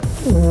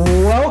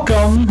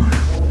Welcome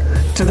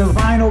to the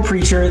Vinyl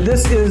Preacher.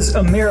 This is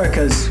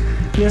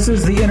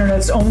the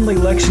internet's only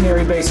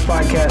lectionary-based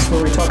podcast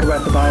where we talk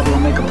about the Bible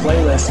and make a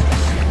playlist.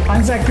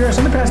 I'm Zach Pierce.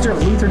 I'm the pastor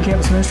of Lutheran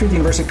Campus Ministry at the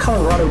University of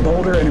Colorado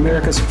Boulder and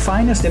America's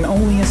finest and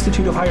only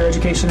institute of higher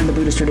education in the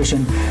Buddhist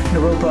tradition,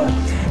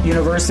 Naropa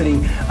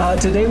University.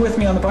 Today with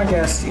me on the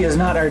podcast is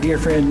not our dear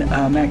friend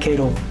Matt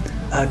Cadle,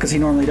 because he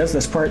normally does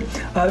this part.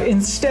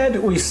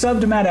 Instead, we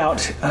subbed Matt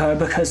out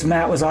because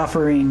Matt was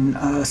offering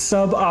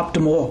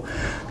suboptimal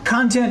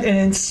content, and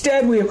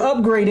instead we have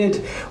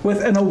upgraded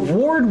with an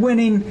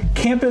award-winning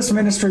campus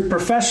ministry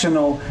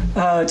professional.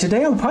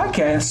 Today on the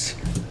podcast,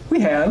 we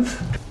have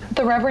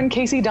the Reverend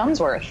Casey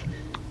Dunsworth,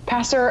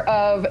 pastor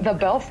of the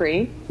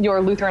Belfry,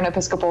 your Lutheran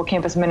Episcopal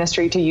campus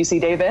ministry to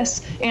UC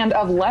Davis, and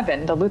of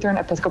Levin, the Lutheran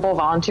Episcopal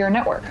Volunteer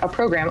Network, a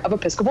program of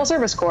Episcopal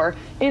Service Corps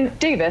in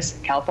Davis,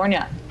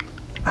 California.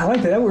 I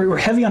like that. We're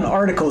heavy on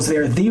articles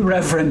there. The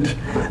Reverend,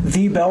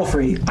 the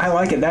Belfry. I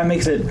like it. That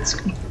makes it it's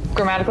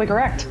grammatically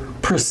correct.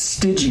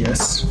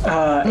 Prestigious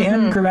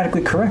and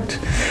grammatically correct.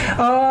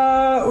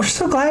 We're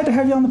so glad to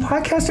have you on the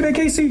podcast today,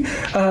 Casey.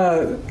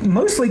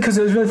 Mostly because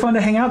it was really fun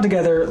to hang out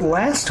together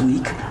last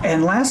week.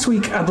 And last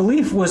week, I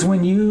believe, was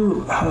when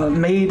you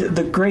made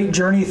the great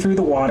journey through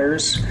the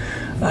waters,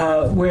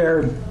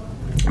 where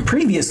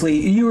previously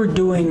you were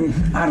doing,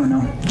 I don't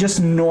know,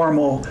 just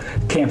normal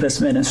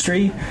campus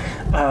ministry,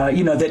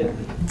 that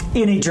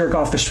any jerk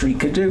off the street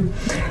could do.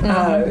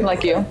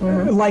 Like you.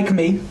 Like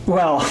me.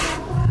 Well,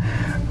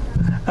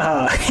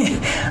 I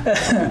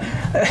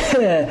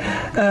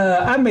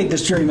made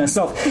this journey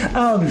myself.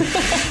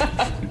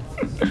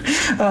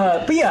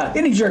 But yeah,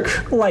 any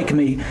jerk like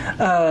me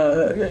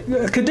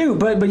could do.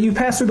 But you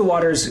passed through the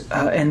waters,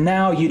 and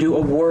now you do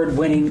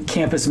award-winning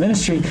campus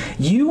ministry.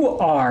 You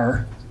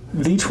are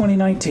the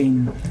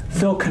 2019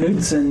 Phil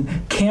Knudsen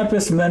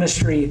Campus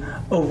Ministry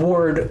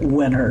Award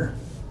winner.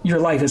 Your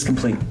life is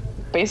complete.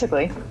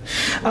 Basically.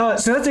 So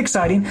that's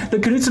exciting. The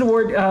Knudsen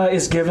Award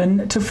is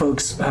given to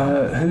folks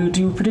who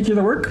do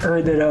particular work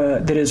or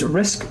that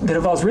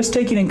involves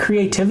risk-taking and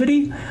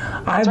creativity,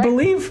 that's I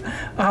believe.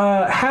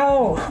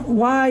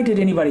 Why did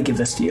anybody give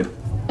this to you?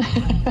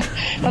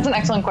 That's an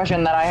excellent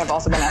question that I have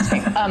also been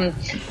asking.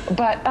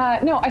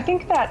 No, I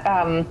think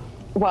that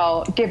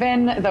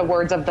given the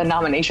words of the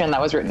nomination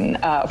that was written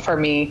for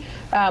me,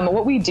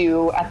 what we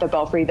do at the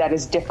Belfry that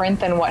is different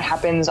than what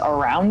happens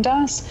around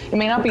us, it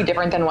may not be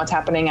different than what's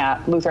happening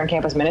at Lutheran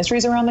campus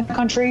ministries around the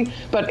country,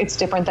 but it's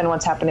different than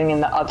what's happening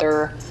in the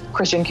other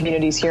Christian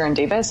communities here in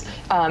Davis,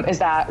 is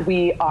that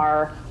we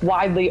are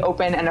widely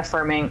open and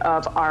affirming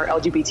of our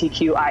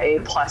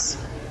LGBTQIA plus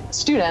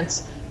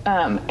students,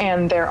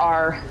 and there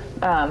are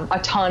a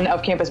ton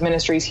of campus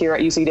ministries here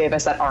at UC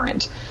Davis that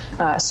aren't.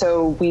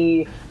 So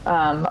we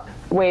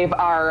wave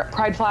our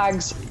pride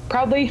flags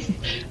proudly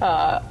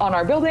on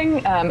our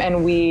building,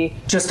 and we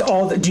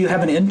do you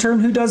have an intern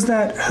who does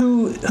that?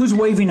 Who's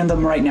waving in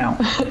them right now?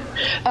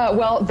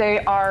 They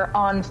are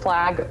on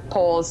flag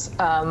poles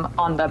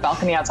on the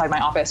balcony outside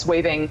my office,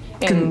 waving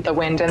in the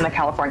wind and the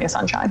California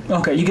sunshine.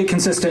 Okay, you get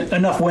consistent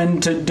enough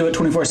wind to do it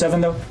 24/7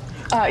 though?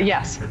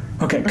 Yes.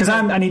 Okay, because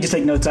I need to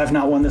take notes. I've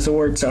not won this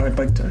award, so I'd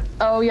like to.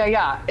 Oh,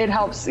 yeah. It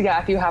helps,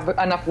 if you have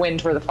enough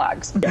wind for the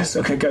flags. Yes,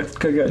 okay,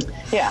 good.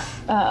 Yeah.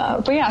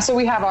 So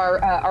we have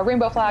our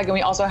rainbow flag, and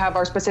we also have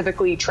our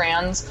specifically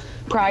trans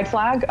pride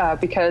flag,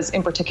 because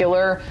in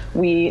particular,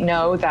 we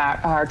know that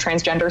our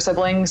transgender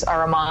siblings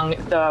are among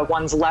the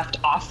ones left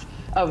off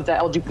of the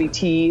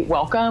LGBT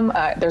welcome.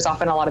 There's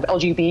often a lot of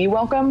LGB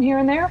welcome here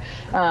and there,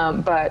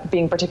 but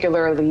being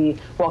particularly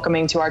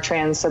welcoming to our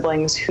trans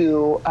siblings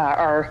who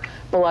are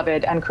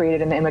beloved and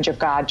created in the image of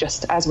God,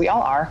 just as we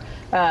all are,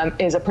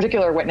 is a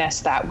particular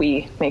witness that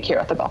we make here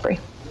at the Belfry.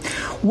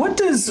 What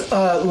does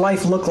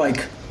life look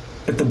like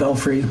at the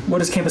Belfry? What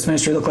does campus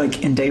ministry look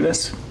like in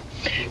Davis?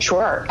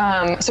 Sure.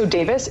 So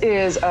Davis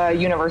is a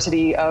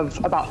university of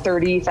about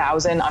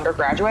 30,000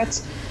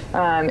 undergraduates,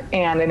 and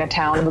in a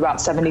town of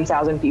about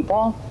 70,000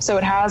 people. So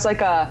it has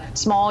like a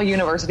small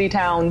university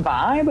town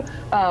vibe,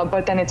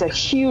 but then it's a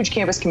huge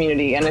campus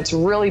community, and it's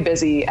really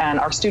busy, and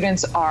our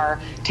students are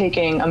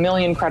taking 1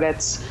 million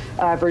credits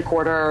every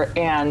quarter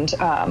and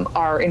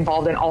are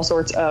involved in all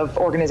sorts of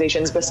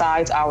organizations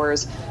besides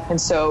ours. And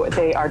so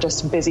they are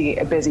just busy.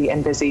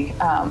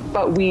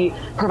 But we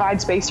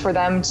provide space for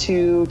them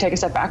to take a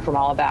step back from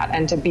all of that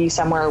and to be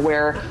somewhere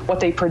where what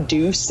they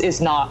produce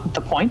is not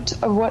the point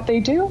of what they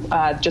do.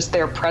 Just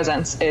their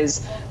presence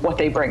is what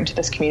they bring to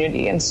this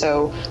community. And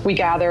so we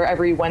gather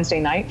every Wednesday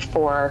night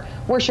for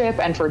worship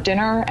and for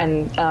dinner.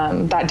 And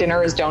that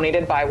dinner is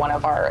donated by one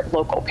of our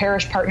local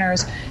parish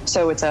partners.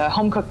 So it's a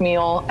home cooked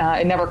meal.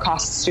 It never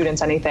costs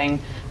students anything.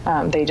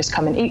 They just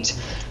come and eat.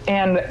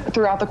 And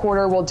throughout the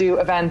quarter, we'll do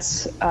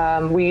events.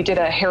 We did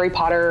a Harry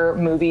Potter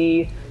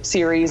movie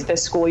series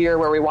this school year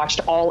where we watched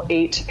all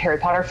 8 Harry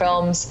Potter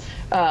films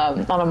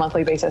on a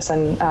monthly basis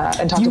and talked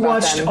about them. You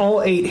watched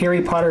all 8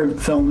 Harry Potter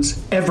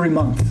films every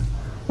month?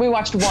 We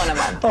watched one a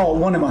month. Oh,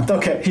 one a month.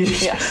 Okay.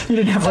 Yes. You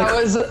didn't have like... That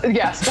was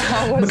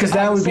because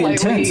that would be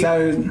intense.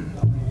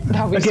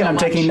 That would be again, so I'm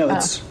taking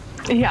notes.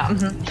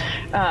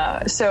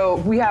 Yeah. So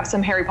we have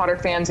some Harry Potter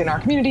fans in our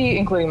community,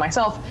 including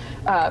myself.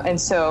 And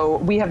so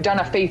we have done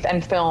a faith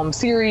and film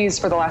series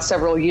for the last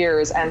several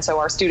years. And so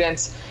our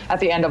students at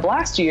the end of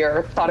last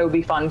year thought it would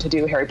be fun to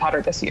do Harry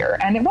Potter this year.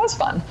 And it was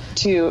fun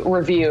to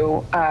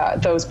review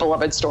those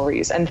beloved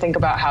stories and think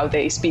about how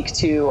they speak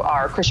to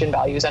our Christian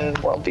values and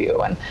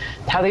worldview and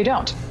how they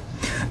don't.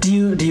 Do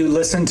you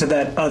listen to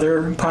that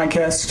other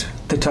podcast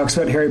that talks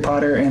about Harry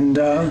Potter and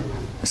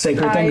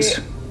sacred things?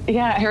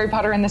 Yeah, Harry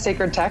Potter and the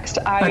Sacred Text.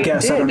 I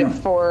did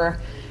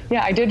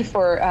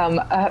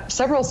for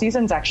several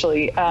seasons,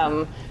 actually.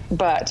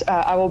 But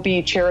I will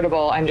be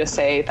charitable and just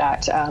say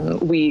that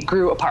we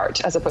grew apart,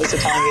 as opposed to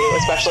telling you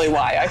especially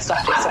why I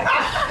stopped listening,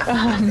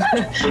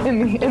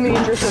 in the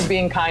interest of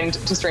being kind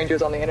to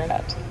strangers on the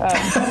internet.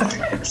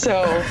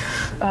 So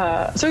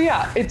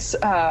yeah, it's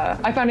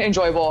I found it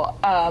enjoyable.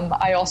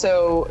 I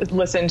also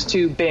listened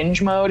to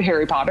binge mode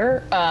Harry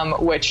Potter,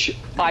 which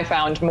I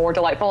found more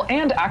delightful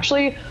and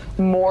actually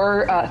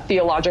more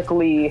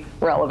theologically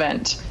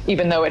relevant,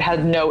 even though it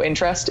had no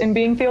interest in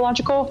being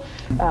theological.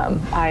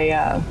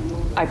 I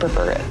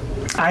prefer it.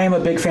 I am a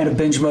big fan of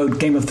binge mode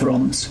Game of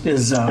Thrones.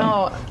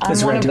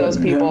 I'm one of those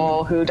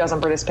people who doesn't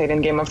participate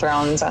in Game of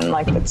Thrones, and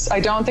I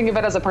don't think of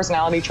it as a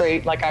personality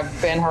trait. Like,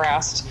 I've been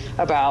harassed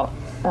about.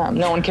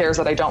 No one cares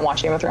that I don't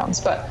watch Game of Thrones,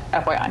 but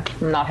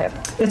FYI, I'm not hip.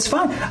 It's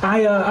fun.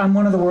 I'm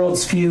one of the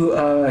world's few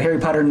Harry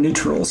Potter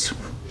neutrals.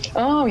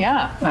 Oh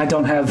yeah. I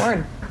don't have.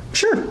 Word.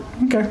 Sure.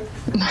 Okay.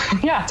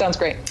 Yeah, sounds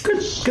great.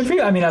 Good for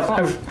you. I mean, I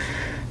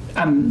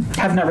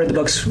have not read the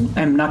books.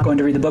 I'm not going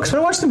to read the books, but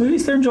I watch the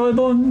movies. They're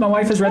enjoyable. And my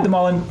wife has read them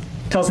all and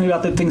tells me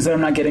about the things that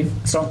I'm not getting.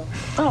 So.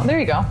 Oh, there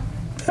you go.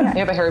 Yeah, you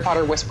have a Harry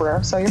Potter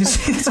whisperer, so you're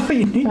fine. That's all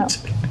you need.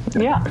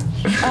 Yeah.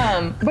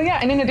 But yeah,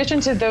 and in addition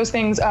to those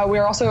things,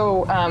 we're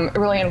also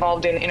really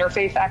involved in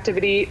interfaith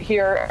activity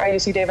here at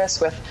UC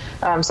Davis with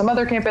some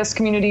other campus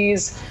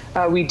communities.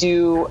 We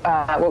do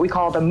what we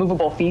call the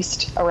movable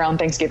feast around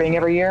Thanksgiving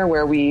every year,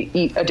 where we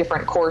eat a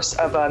different course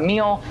of a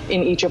meal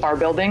in each of our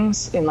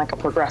buildings in like a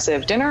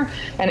progressive dinner,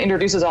 and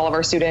introduces all of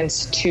our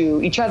students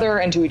to each other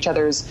and to each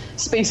other's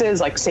spaces,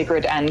 like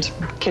sacred and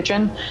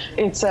kitchen.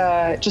 It's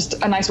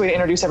just a nice way to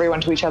introduce everyone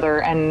to each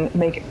other and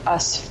make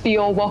us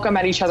feel welcome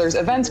at each other's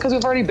events, because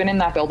we've already been in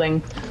that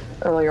building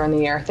earlier in the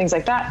year, things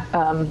like that.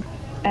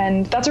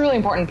 And that's a really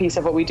important piece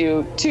of what we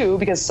do, too,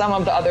 because some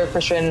of the other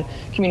Christian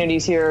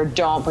communities here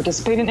don't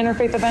participate in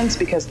interfaith events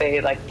because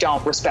they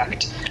don't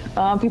respect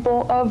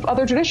people of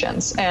other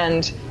traditions.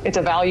 And it's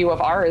a value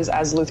of ours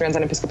as Lutherans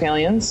and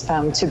Episcopalians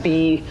to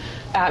be,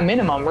 at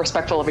minimum,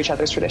 respectful of each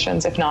other's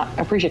traditions, if not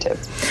appreciative.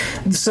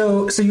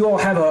 So you all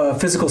have a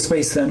physical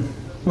space, then?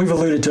 We've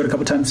alluded to it a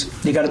couple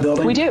times. You got a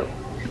building? We do.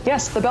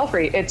 Yes, the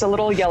Belfry. It's a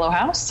little yellow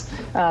house.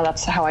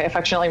 That's how I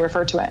affectionately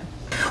refer to it.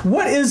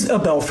 What is a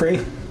belfry?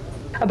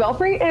 A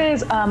belfry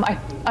is,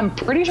 I'm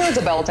pretty sure it's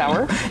a bell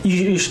tower.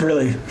 You should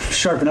really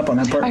sharpen up on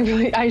that part.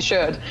 I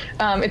should.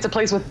 It's a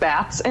place with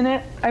bats in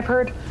it, I've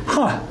heard.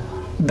 Huh.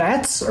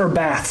 Bats or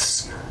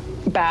baths?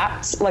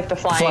 Bats, like the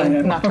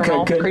flying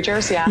nocturnal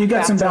creatures. Yeah. You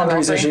got some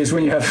boundaries issues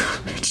when you have,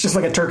 it's just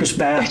like a Turkish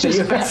bath.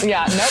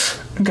 Yeah,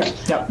 nope. Okay,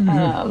 yeah.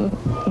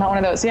 Mm-hmm. Not one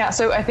of those. Yeah,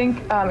 so I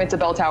think it's a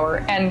bell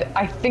tower. And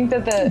I think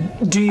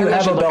that Do you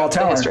have a bell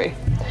tower? History.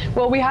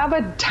 Well, we have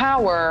a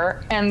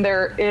tower, and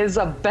there is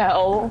a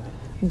bell,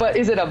 but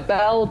is it a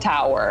bell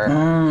tower?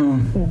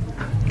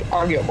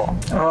 Arguable.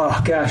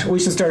 Oh, gosh. We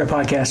should start a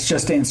podcast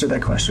just to answer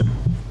that question.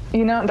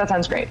 You know, that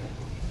sounds great.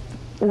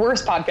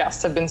 Worse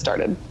podcasts have been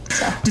started.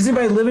 So. Does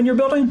anybody live in your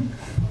building?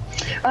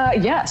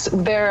 Yes.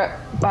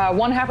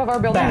 One half of our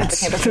building is the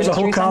campus There's ministry a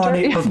whole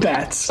colony center. of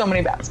bats. So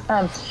many bats.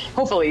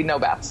 Hopefully no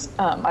bats.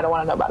 I don't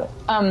want to know about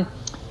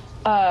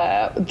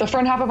it. The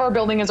front half of our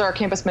building is our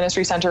campus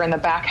ministry center, and the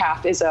back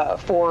half is a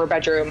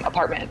 4-bedroom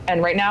apartment.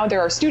 And right now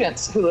there are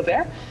students who live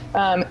there.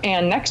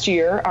 And next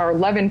year, our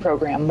Levin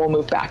program will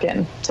move back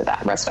into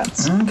that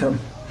residence. Okay.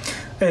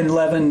 And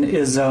Levin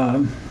is...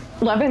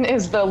 Levin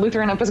is the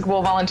Lutheran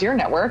Episcopal Volunteer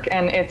Network,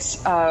 and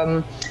it's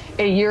a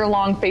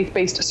year-long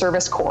faith-based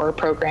service corps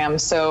program.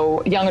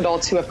 So young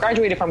adults who have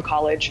graduated from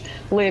college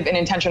live in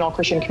intentional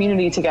Christian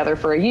community together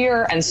for a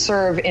year and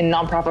serve in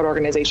nonprofit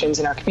organizations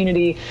in our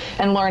community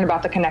and learn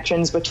about the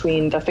connections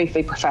between the faith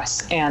they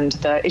profess and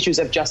the issues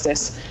of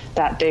justice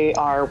that they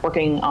are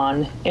working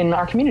on in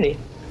our community.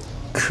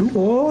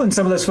 Cool. And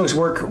some of those folks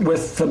work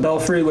with the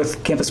Belfry,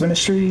 with campus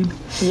ministry?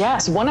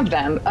 Yes. One of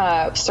them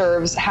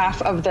serves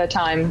half of the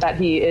time that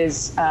he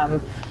is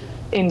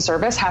in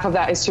service. Half of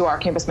that is to our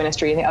campus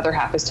ministry, and the other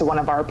half is to one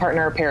of our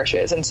partner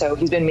parishes. And so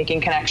he's been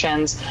making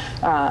connections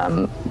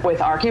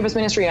with our campus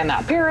ministry and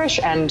that parish,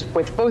 and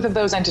with both of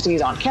those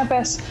entities on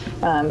campus,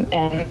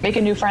 and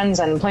making new friends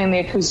and playing the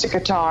acoustic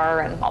guitar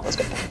and all those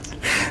good things.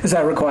 Is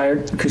that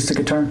required, acoustic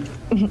guitar?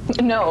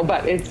 No,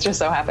 but it just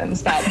so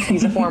happens that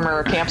he's a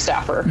former camp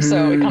staffer,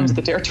 so it comes with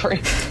the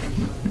territory.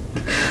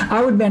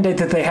 I would mandate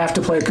that they have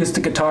to play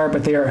acoustic guitar,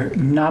 but they are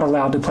not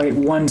allowed to play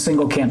one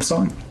single camp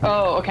song.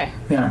 Oh, okay.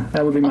 Yeah,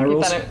 that would be my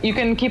rules. You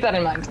can keep that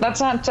in mind. That's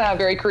not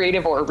very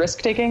creative or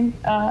risk-taking,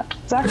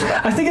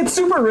 Zach. I think it's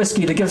super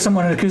risky to give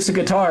someone an acoustic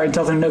guitar and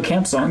tell them no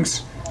camp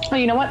songs. Well,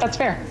 you know what? That's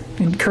fair.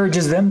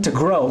 Encourages them to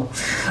grow.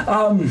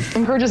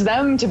 Encourages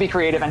them to be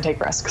creative and take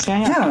risks.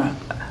 Yeah.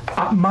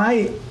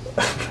 My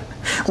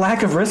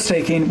lack of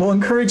risk-taking will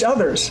encourage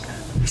others.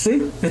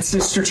 See? It's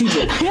just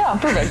strategic. Yeah,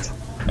 perfect.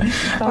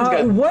 Sounds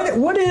good.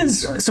 What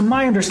is, so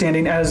my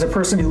understanding as a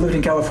person who lived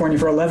in California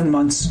for 11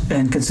 months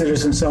and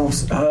considers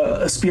themselves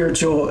a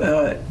spiritual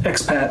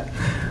expat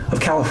of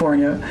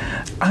California,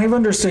 I've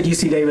understood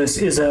UC Davis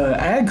is a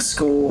ag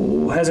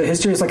school, has a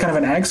history as like kind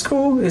of an ag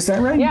school. Is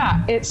that right?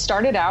 Yeah, it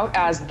started out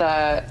as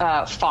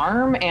the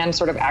farm and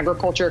sort of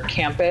agriculture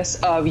campus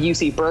of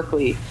UC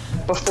Berkeley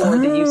before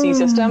the UC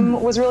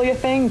system was really a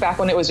thing, back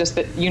when it was just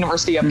the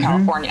University of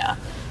California.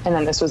 And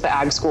then this was the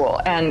ag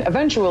school. And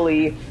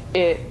eventually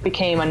it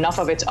became enough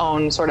of its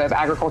own sort of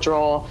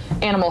agricultural,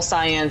 animal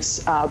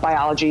science,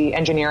 biology,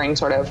 engineering,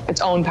 sort of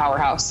its own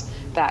powerhouse,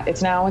 that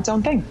it's now its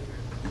own thing.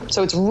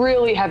 So it's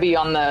really heavy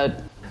on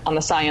the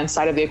science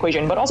side of the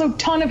equation, but also a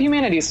ton of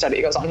humanities study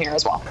goes on here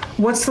as well.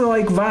 What's the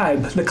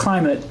vibe, the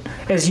climate,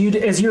 as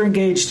you're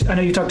engaged? I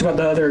know you talked about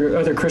the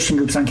other Christian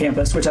groups on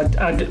campus, which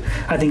I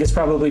think is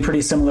probably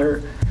pretty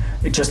similar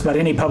just about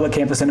any public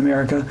campus in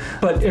America.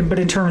 But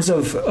in terms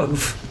of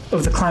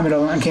the climate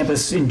on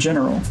campus in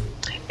general.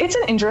 It's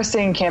an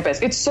interesting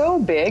campus. It's so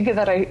big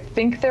that I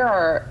think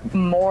it's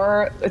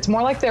more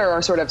like there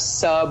are sort of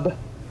sub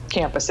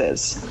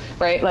campuses,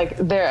 right? Like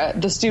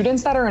the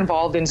students that are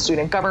involved in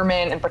student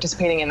government and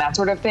participating in that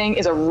sort of thing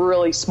is a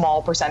really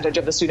small percentage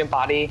of the student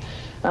body.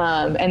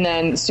 And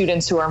then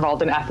students who are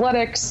involved in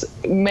athletics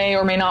may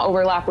or may not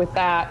overlap with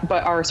that,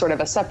 but are sort of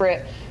a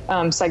separate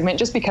segment,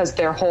 just because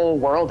their whole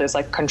world is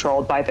like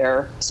controlled by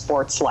their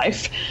sports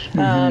life.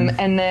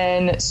 And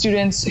then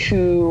students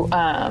who,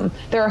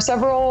 there are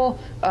several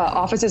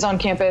offices on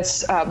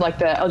campus, like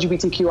the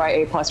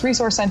LGBTQIA plus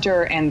Resource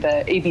Center and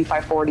the AB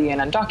 540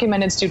 and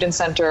Undocumented Student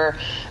Center,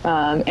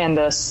 and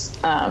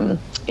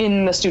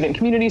in the Student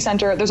Community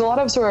Center. There's a lot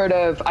of sort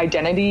of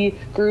identity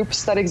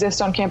groups that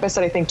exist on campus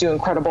that I think do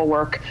incredible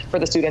work for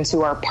the students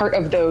who are part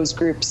of those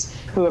groups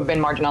who have been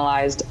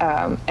marginalized,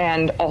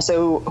 and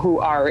also who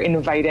are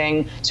inviting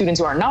students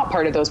who are not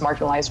part of those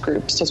marginalized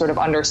groups to sort of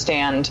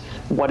understand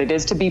what it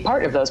is to be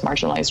part of those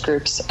marginalized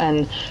groups.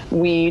 And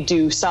we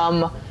do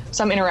some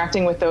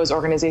interacting with those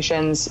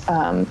organizations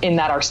in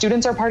that our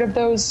students are part of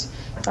those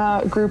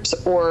groups,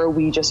 or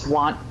we just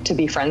want to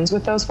be friends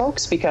with those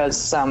folks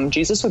because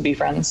Jesus would be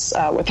friends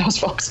with those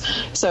folks.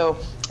 So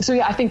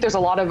yeah, I think there's a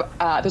lot of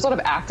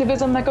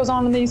activism that goes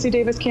on in the UC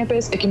Davis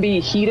campus. It can be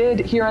heated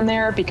here and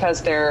there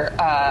because there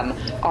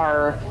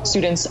are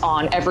students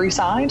on every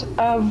side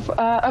of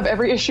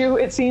every issue,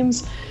 it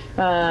seems.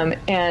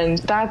 And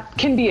that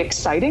can be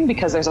exciting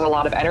because there's a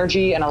lot of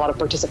energy and a lot of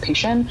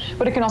participation,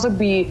 but it can also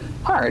be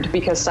hard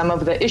because some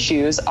of the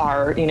issues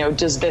are,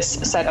 does this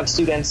set of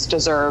students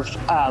deserve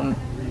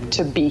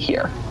to be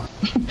here?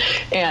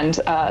 And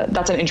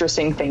that's an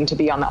interesting thing to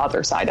be on the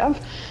other side of.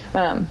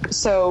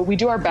 So we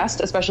do our best,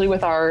 especially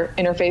with our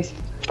interfaith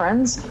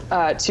friends,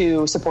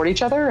 to support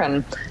each other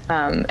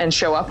and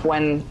show up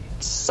when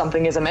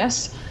something is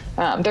amiss.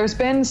 There's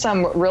been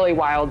some really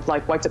wild,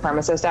 like, white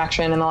supremacist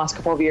action in the last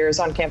couple of years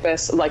on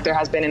campus, like there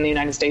has been in the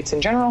United States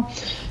in general.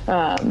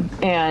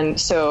 And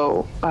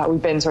so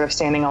we've been sort of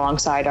standing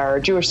alongside our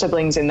Jewish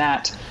siblings in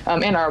that,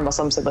 and our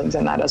Muslim siblings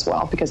in that as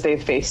well, because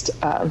they've faced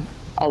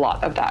a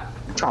lot of that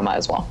trauma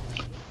as well.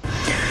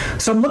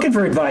 So I'm looking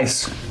for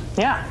advice.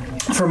 Yeah.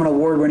 From an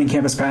award-winning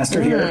campus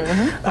pastor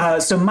here.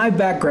 So my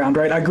background,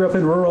 right? I grew up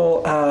in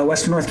rural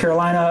Western North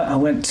Carolina. I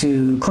went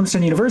to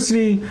Clemson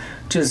University,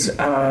 which is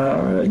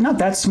not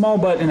that small,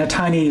 but in a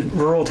tiny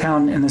rural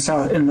town in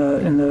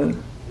the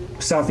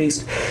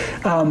southeast.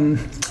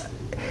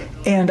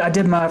 And I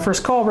did my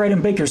first call right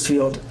in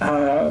Bakersfield.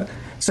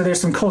 So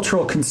there's some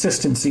cultural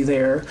consistency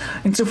there.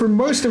 And so for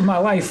most of my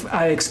life,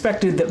 I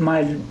expected that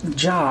my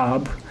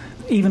job,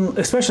 even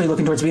especially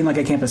looking towards being like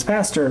a campus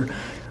pastor,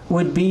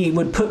 would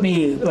put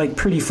me like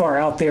pretty far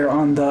out there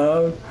on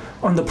the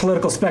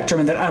political spectrum,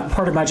 and that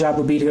part of my job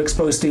would be to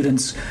expose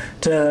students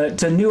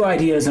to new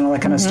ideas and all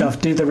that kind of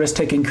stuff, do the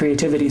risk-taking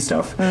creativity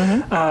stuff.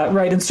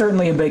 Right, and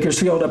certainly in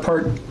Bakersfield, a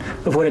part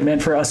of what it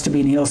meant for us to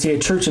be in the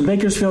LCA church in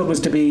Bakersfield was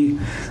to be,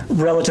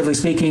 relatively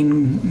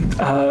speaking,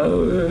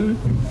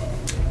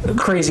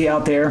 crazy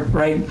out there,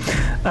 right,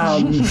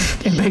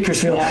 in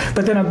Bakersfield. Yeah.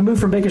 But then I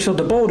moved from Bakersfield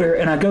to Boulder,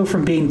 and I go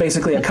from being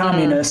basically a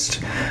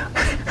communist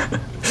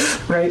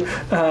right,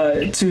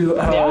 to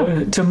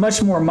a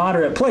much more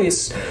moderate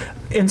place.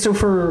 And so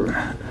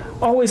for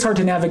always hard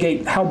to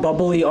navigate how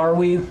bubbly are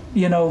we,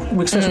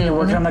 especially when you're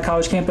working on the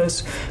college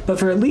campus. But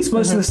for at least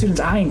most of the students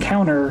I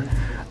encounter,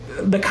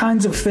 the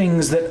kinds of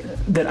things that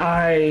that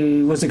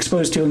I was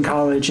exposed to in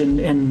college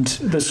and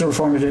the sort of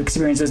formative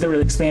experiences that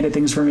really expanded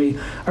things for me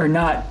are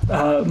not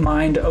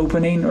mind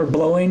opening or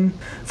blowing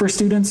for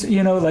students,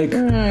 like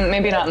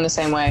maybe not in the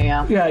same way.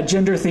 Yeah.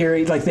 Gender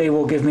theory, like they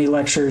will give me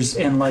lectures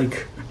and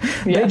like,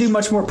 they do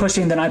much more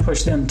pushing than I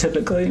push them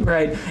typically,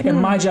 right?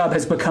 And my job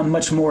has become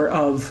much more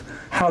of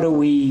how do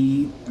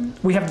we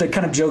have the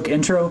kind of joke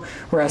intro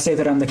where I say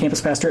that I'm the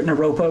campus pastor at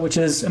Naropa, which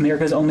is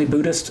America's only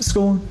Buddhist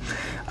school.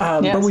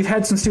 But we've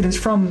had some students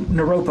from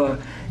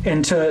Naropa,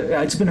 and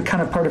it's been a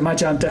kind of part of my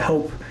job to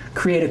help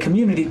create a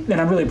community.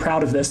 And I'm really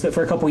proud of this, that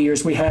for a couple of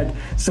years we had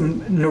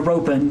some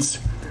Naropans.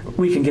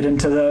 We can get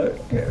into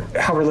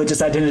how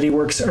religious identity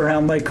works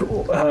around like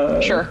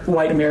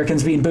white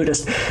Americans being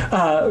Buddhist.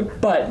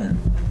 But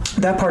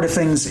that part of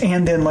things,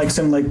 and then like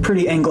some like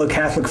pretty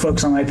Anglo-Catholic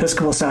folks on my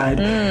Episcopal side,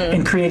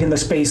 and creating the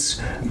space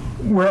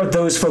where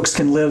those folks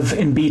can live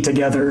and be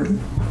together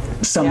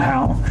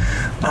somehow.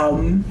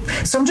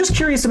 So I'm just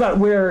curious about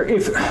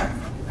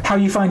how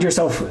you find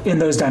yourself in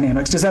those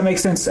dynamics. Does that make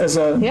sense as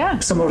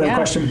a somewhat of a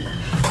question?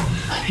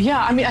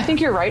 Yeah, I mean, I think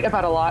you're right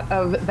about a lot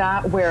of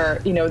that, where,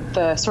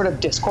 the sort of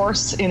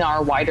discourse in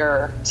our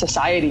wider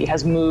society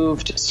has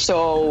moved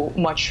so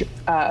much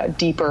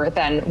deeper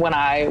than when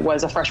I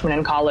was a freshman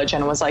in college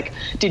and was like,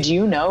 did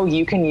you know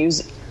you can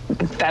use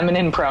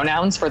feminine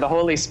pronouns for the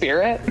Holy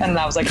Spirit? And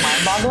that was like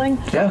mind-boggling.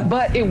 Yeah.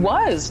 But it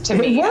was to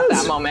me at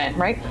that moment,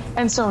 right?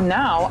 And so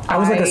now I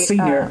was like a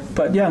senior,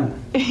 but yeah.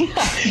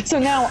 So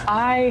now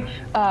I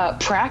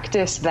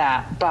practice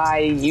that by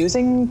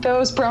using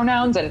those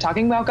pronouns and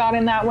talking about God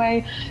in that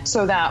way,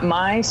 so that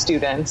my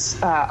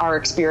students are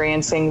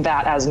experiencing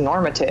that as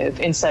normative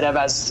instead of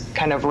as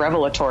kind of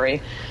revelatory.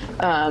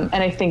 And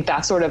I think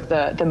that's sort of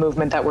the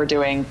movement that we're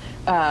doing.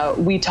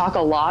 We talk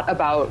a lot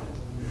about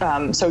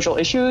social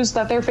issues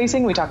that they're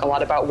facing. We talk a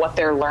lot about what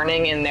they're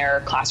learning in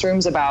their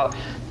classrooms about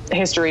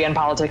history and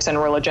politics and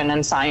religion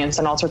and science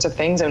and all sorts of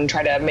things, and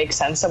try to make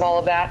sense of all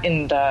of that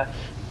in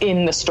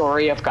the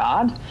story of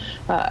God.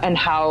 And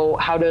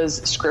how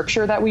does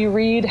scripture that we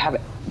read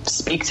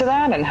speak to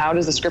that, and how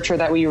does the scripture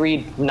that we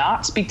read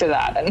not speak to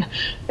that?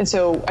 And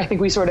so I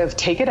think we sort of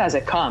take it as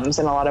it comes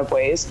in a lot of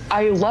ways.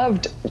 I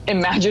loved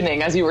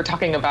imagining, as you were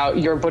talking about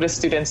your Buddhist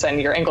students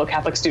and your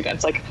Anglo-Catholic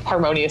students, like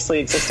harmoniously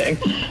existing.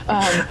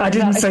 I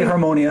didn't say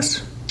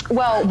harmonious.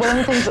 Well, one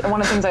of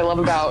the things I love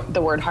about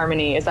the word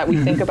harmony is that we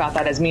think about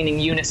that as meaning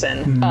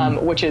unison,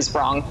 which is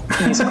wrong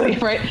musically,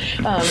 right?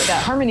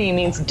 That harmony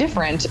means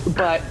different,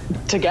 but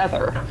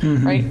together,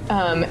 right?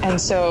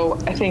 And so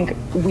I think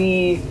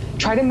we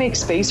try to make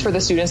space for the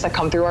students that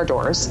come through our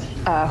doors,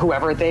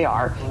 whoever they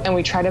are, and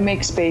we try to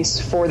make space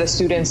for the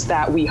students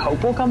that we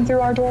hope will come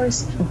through our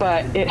doors,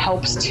 but it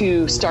helps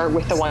to start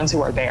with the ones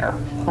who are there.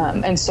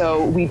 And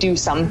so we do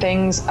some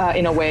things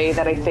in a way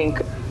that I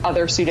think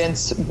other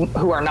students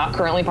who are not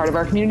currently part of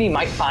our community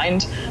might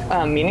find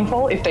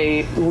meaningful if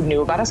they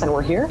knew about us and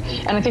were here.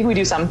 And I think we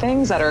do some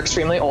things that are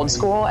extremely old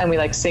school, and we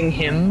like sing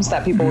hymns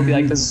that people would be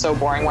like, this is so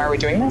boring, why are we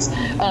doing this?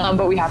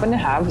 But we happen to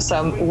have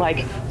some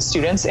like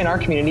students in our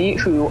community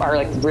who are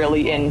like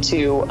really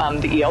into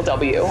the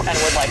ELW and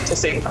would like to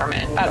sing from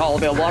it at all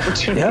available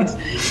opportunities.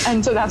 Yeah.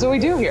 And so that's what we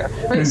do here,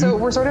 right? So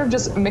we're sort of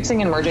just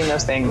mixing and merging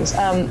those things.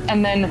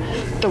 And then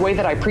the way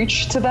that I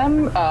preach to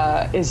them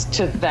is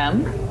to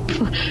them.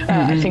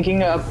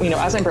 Thinking of,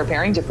 as I'm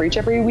preparing to preach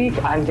every week,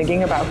 I'm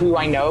thinking about who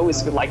I know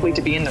is likely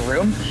to be in the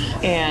room.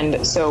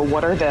 And so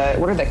what are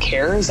the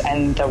cares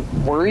and the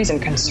worries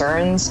and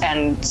concerns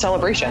and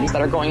celebrations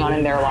that are going on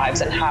in their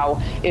lives, and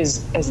how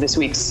is this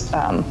week's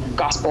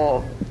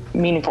gospel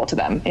meaningful to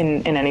them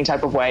in any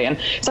type of way? And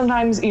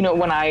sometimes,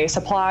 when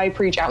I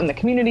preach out in the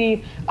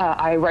community,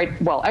 I write,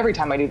 every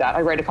time I do that,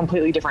 I write a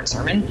completely different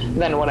sermon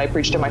than what I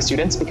preach to my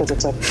students, because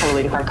it's a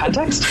totally different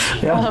context.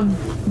 Yeah.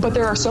 But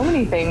there are so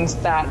many things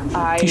that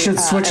you should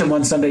switch them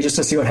one Sunday just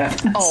to see what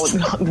happens.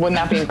 Oh, wouldn't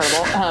that be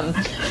incredible?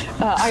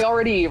 I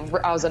already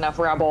rouse enough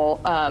rabble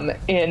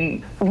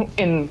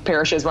in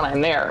parishes when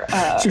I'm there.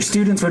 Your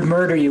students would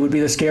murder you would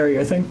be the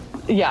scarier thing.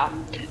 Yeah.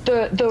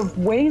 The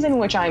ways in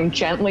which I'm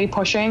gently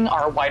pushing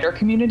our wider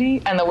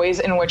community, and the ways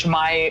in which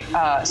my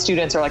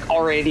students are like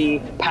already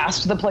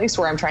past the place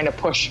where I'm trying to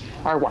push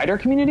our wider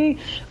community,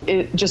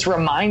 it just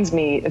reminds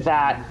me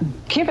that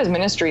campus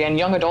ministry and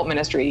young adult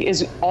ministry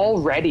is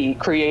already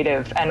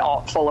creative and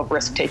all full of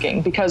risk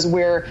taking, because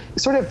we're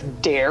sort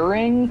of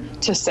daring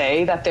to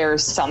say that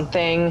there's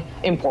something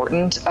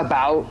important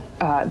about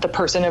the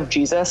person of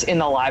Jesus in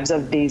the lives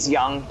of these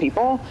young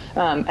people,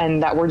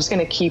 and that we're just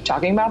going to keep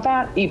talking about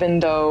that, even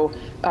though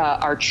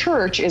our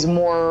church is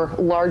more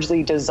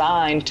largely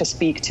designed to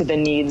speak to the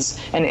needs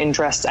and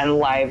interests and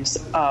lives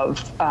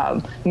of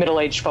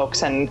middle-aged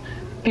folks and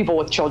people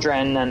with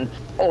children and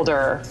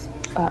older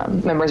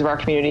members of our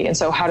community. And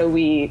so how do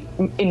we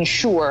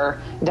ensure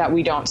that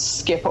we don't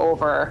skip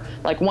over,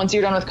 like, once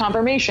you're done with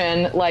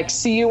confirmation, like,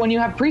 see you when you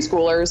have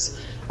preschoolers?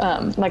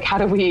 Like, how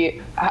do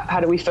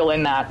we fill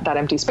in that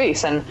empty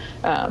space? And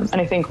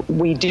I think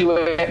we do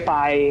it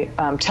by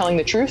telling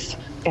the truth,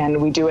 and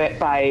we do it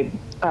by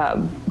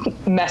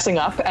messing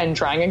up and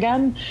trying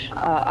again,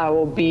 I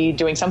will be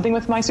doing something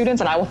with my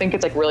students and I will think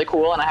it's like really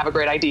cool and I have a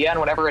great idea and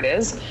whatever it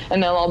is.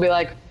 And they'll all be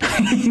like,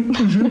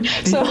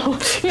 so,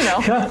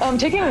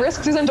 taking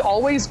risks isn't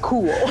always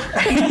cool.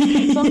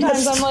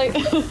 Sometimes I'm like,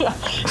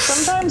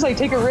 sometimes I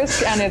take a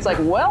risk and it's like,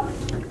 well,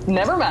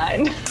 never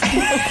mind.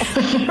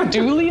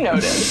 Duly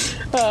noted.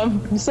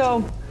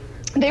 So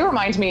they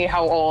remind me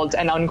how old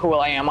and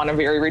uncool I am on a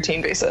very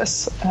routine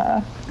basis.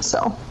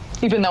 So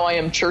even though I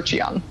am church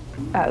young,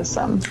 as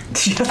I've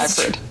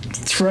heard.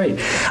 That's right.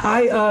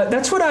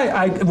 That's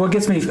what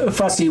gets me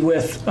fussy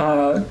with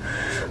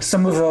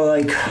some of the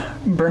like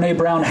Brene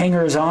Brown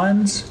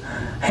hanger-oners,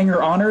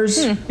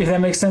 if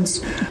that makes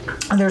sense.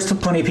 There's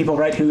plenty of people,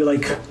 right, who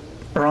like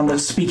are on the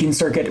speaking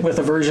circuit with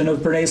a version of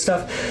Brene's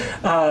stuff.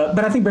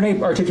 But I think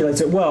Brene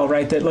articulates it well,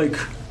 right? That like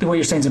the way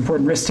you're saying is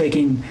important. Risk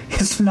taking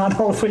is not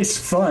always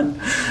fun.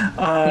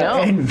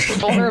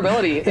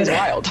 Vulnerability is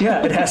wild.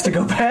 Yeah, it has to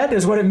go bad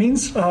is what it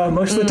means.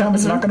 Most of the time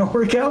it's not going to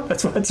work out.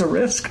 That's why it's a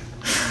risk.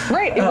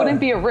 Right. It wouldn't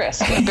be a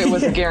risk if it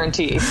was a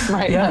guarantee,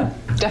 right? Yeah.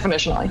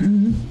 Definitionally.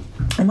 Mm-hmm.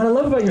 And what I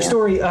love about your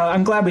story,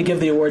 I'm glad we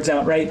give the awards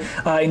out, right?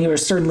 And you are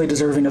certainly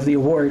deserving of the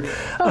award.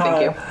 Oh,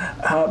 thank you.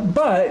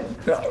 But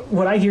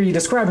what I hear you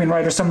describing,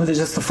 right, are some of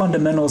just the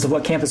fundamentals of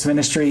what campus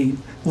ministry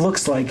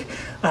looks like.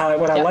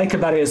 What I like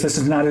about it is this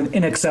is not an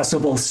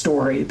inaccessible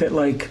story. That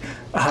like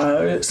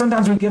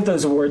sometimes we give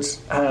those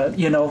awards,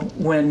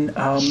 when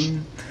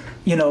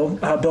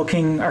Bill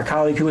King, our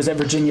colleague who was at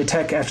Virginia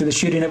Tech after the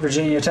shooting at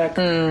Virginia Tech,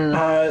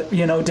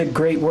 did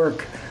great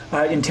work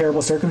in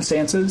terrible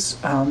circumstances.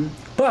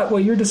 But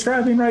what you're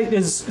describing, right,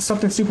 is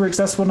something super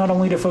accessible not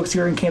only to folks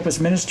here in campus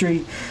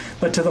ministry,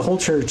 but to the whole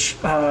church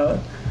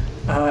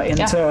and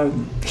to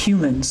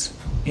humans,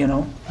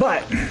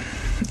 But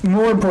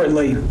more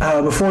importantly,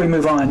 before we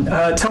move on,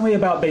 tell me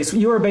about baseball.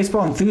 You are a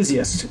baseball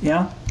enthusiast,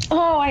 yeah?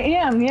 Oh, I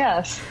am,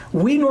 yes.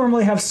 We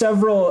normally have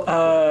several,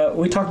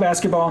 we talk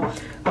basketball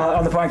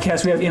on the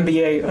podcast. We have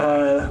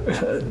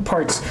NBA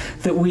parts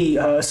that we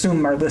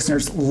assume our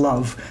listeners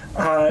love.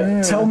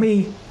 Tell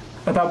me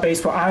about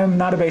baseball. I'm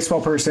not a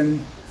baseball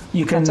person.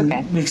 You can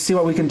see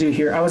what we can do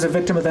here. I was a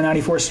victim of the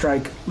 '94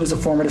 strike. It was a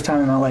formative time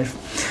in my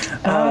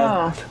life.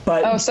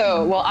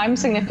 I'm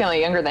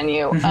significantly younger than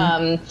you.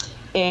 Mm-hmm.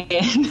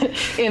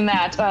 In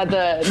that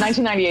the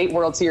 1998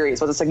 World Series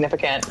was a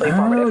significantly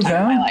formative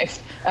time in my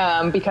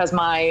life because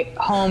my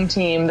home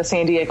team, the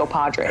San Diego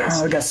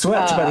Padres, got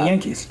swept by the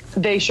Yankees.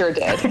 They sure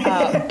did.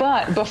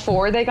 But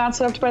before they got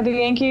swept by the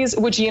Yankees,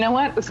 which you know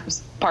what,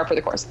 was par for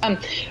the course.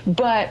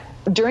 But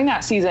during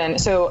that season,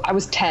 so I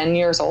was 10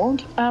 years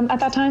old at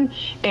that time,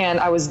 and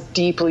I was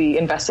deeply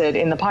invested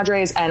in the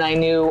Padres, and I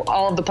knew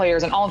all of the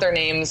players and all of their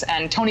names,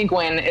 and Tony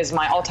Gwynn is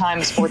my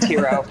all-time sports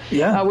hero,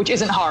 which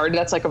isn't hard.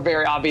 That's like a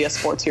very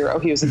obvious sports hero.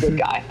 He was a good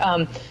guy.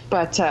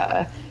 But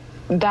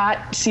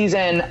that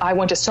season, I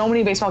went to so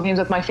many baseball games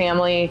with my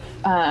family,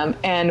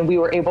 and we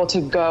were able to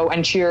go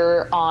and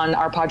cheer on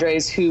our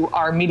Padres, who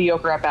are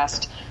mediocre at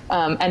best,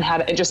 and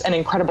had just an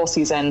incredible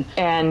season.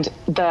 And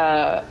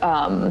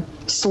the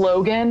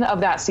slogan of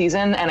that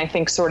season, and I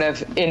think sort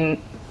of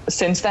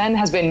since then,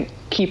 has been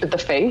 "Keep the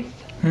Faith."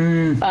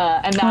 And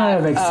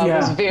that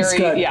was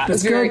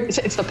very,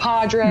 it's the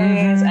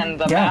Padres, and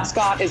the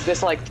mascot is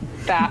this like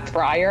fat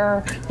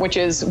friar, which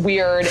is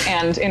weird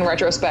and in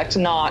retrospect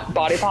not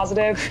body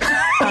positive.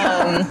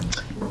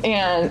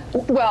 And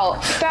well,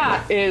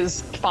 fat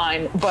is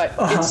fine, but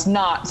it's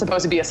not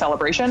supposed to be a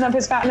celebration of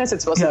his fatness.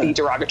 It's supposed to be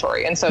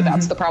derogatory, and so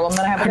that's the problem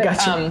that I have with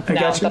it.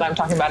 Now that I'm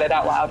talking about it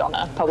out loud on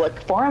a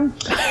public forum.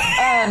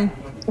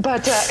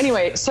 But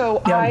anyway,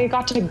 so I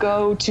got to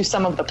go to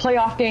some of the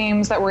playoff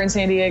games that were in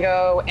San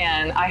Diego,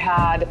 and I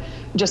had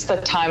just the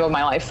time of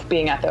my life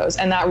being at those.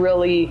 And that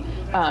really,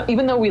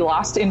 even though we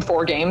lost in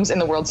 4 games in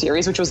the World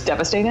Series, which was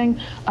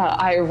devastating,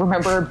 I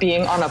remember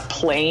being on a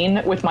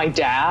plane with my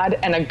dad,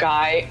 and a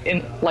guy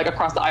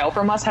across the aisle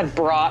from us had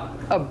brought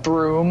a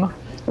broom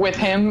with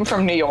him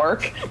from New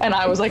York, and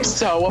I was like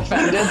so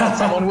offended that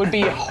someone would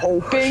be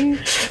hoping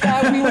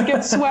that we would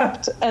get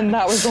swept, and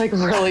that was like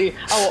really,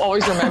 I will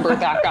always remember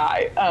that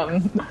guy.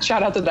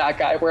 Shout out to that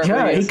guy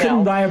wherever he is now.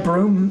 Couldn't buy a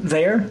broom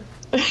there.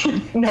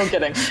 No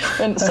kidding.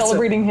 And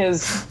celebrating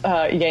his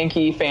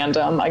Yankee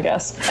fandom, I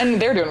guess. And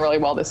they're doing really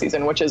well this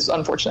season, which is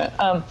unfortunate.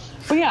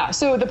 But yeah,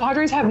 so the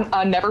Padres have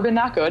never been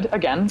that good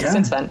again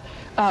since then.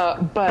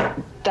 But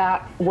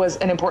that was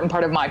an important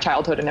part of my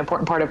childhood, an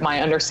important part of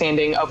my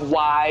understanding of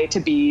why to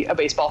be a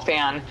baseball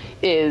fan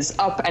is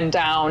up and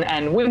down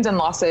and wins and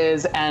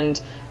losses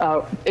and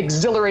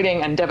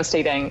exhilarating and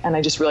devastating. And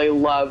I just really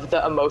love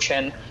the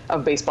emotion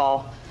of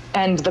baseball.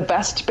 And the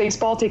best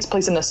baseball takes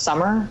place in the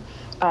summer.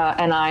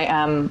 And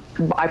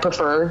I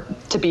prefer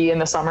to be in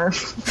the summer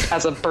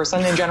as a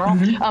person in general.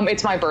 Mm-hmm.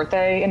 It's my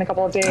birthday in a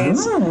couple of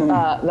days.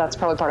 That's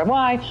probably part of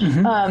why.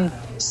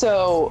 Mm-hmm.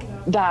 So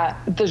that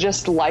the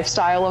just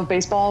lifestyle of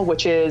baseball,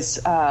 which is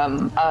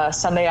a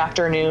Sunday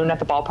afternoon at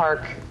the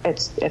ballpark,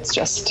 it's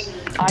just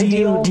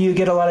ideal. Do you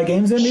get a lot of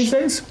games in these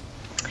days?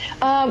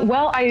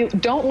 Well, I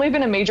don't live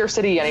in a major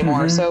city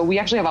anymore, so we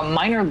actually have a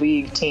minor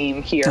league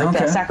team here,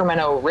 the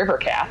Sacramento River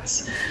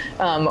Cats,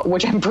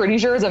 which I'm pretty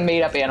sure is a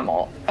made-up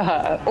animal,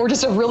 or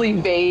just a really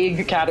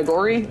vague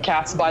category,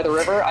 cats by the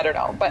river. I don't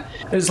know, but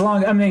it's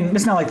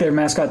not like their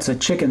mascot's a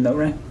chicken, though,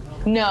 right?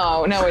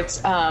 No,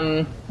 it's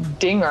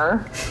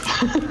Dinger.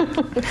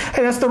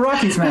 Hey, that's the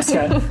Rockies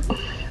mascot.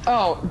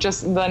 Oh,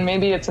 just then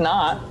maybe it's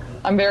not.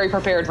 I'm very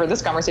prepared for this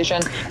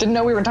conversation. Didn't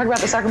know we were talking about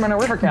the Sacramento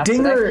River Cats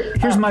Dinger, today.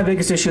 Here's my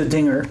biggest issue with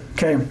Dinger.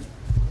 Okay.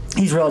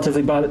 He's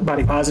relatively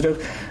body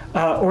positive.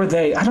 Or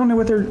they. I don't know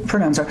what their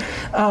pronouns are.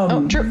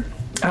 True.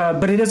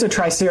 But it is a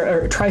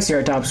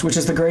Triceratops, which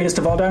is the greatest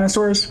of all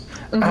dinosaurs.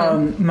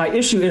 My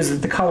issue is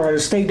that the Colorado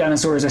State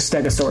dinosaur is a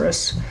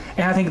Stegosaurus.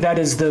 And I think that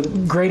is the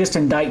greatest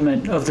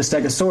indictment of the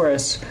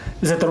Stegosaurus,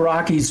 is that the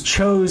Rockies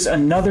chose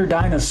another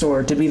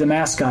dinosaur to be the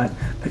mascot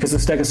because the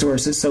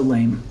Stegosaurus is so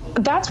lame.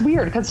 That's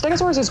weird, because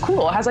Stegosaurus is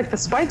cool. It has, like, the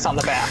spikes on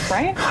the back,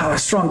 right?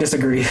 Strong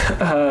disagree.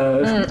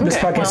 This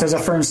podcast has a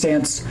firm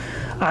stance.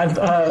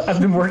 I've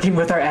been working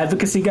with our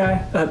advocacy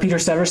guy, Peter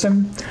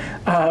Severson,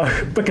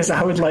 because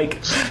I would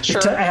like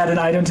to add an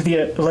item to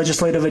the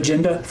legislative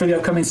agenda for the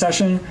upcoming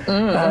session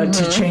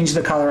to change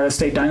the Colorado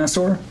State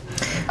dinosaur.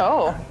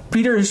 Oh.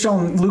 Peter has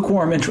shown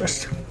lukewarm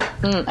interest.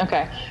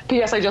 Okay.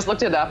 P.S. I just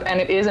looked it up, and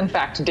it is, in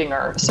fact,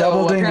 Dinger. So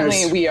Double dingers.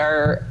 Apparently we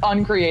are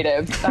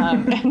uncreative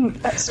and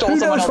stole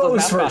someone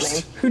else's mascot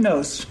name. Who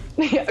knows?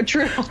 Yeah,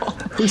 true.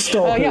 Who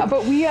stole who? Yeah,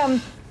 but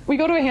we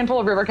go to a handful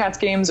of River Cats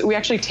games. We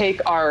actually take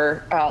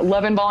our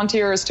 11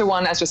 volunteers to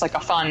one as just like a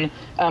fun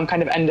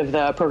kind of end of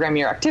the program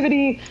year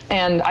activity.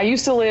 And I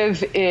used to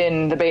live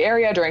in the Bay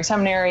Area during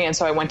seminary, and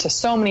so I went to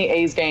so many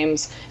A's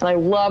games, and I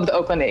love the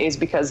Oakland A's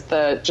because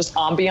the just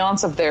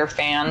ambiance of their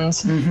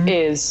fans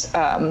is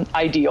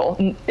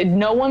ideal.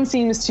 No one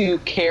seems to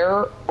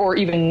care or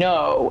even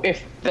know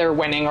if they're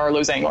winning or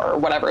losing or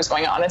whatever is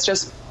going on. It's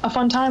just a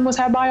fun time was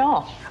had by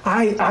all.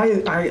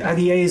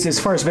 The A's, as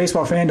far as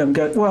baseball fandom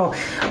goes,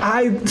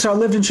 I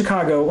lived in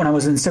Chicago when I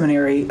was in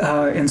seminary,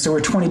 and so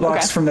we're 20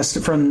 blocks from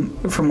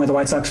where the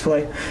White Sox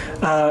play.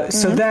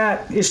 So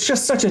that is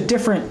just such a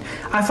different.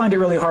 I find it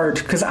really hard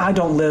because I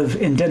don't live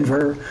in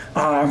Denver.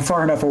 I'm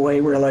far enough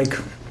away where like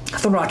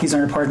the Rockies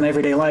aren't a part of my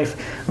everyday life.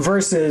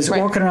 Versus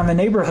walking around the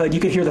neighborhood, you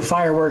could hear the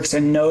fireworks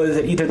and know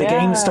that either the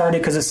game started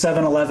because of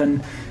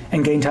 7-Eleven.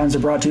 And game times are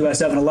brought to you by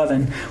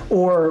 7-Eleven,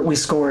 or we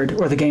scored,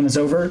 or the game is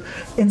over.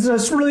 And so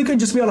it's really good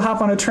just to be able to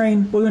hop on a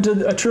train. We went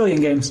to a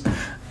trillion games.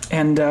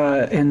 And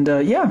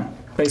baseball.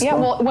 Yeah,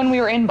 well, when we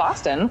were in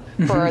Boston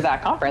for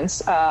that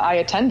conference, I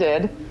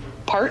attended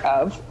part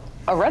of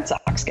a Red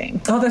Sox game.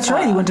 Oh, that's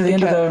right. You went to the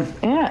end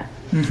of the... Yeah.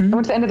 I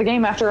went to the end of the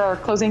game after our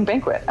closing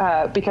banquet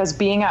because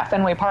being at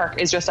Fenway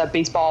Park is just a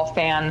baseball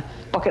fan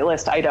bucket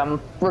list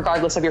item,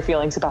 regardless of your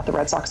feelings about the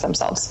Red Sox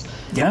themselves.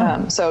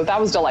 Yeah. So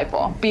that was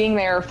delightful. Being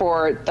there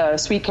for the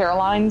Sweet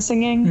Caroline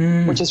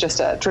singing, which is just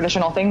a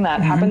traditional thing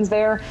that happens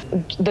there.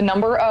 The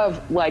number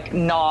of like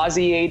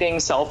nauseating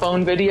cell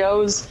phone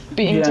videos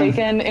being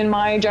taken in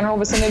my general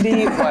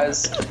vicinity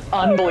was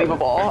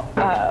unbelievable.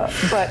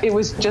 But it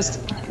was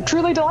just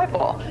truly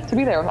delightful to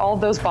be there with all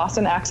of those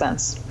Boston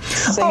accents.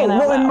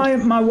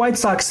 And my White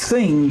Sox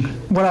thing,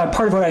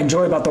 part of what I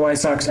enjoy about the White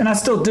Sox, and I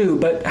still do,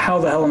 but how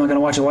the hell am I going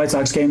to watch a White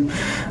Sox game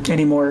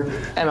anymore?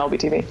 MLB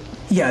TV.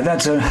 Yeah,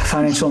 that's a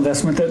financial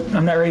investment that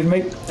I'm not ready to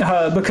make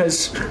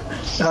because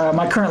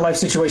my current life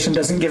situation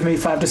doesn't give me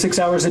 5 to 6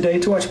 hours a day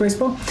to watch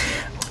baseball.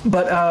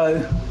 But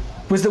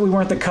was that we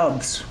weren't the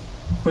Cubs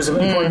was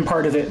an important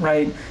part of it,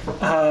 right?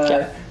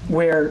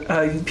 Where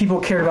people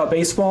cared about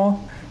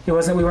baseball. It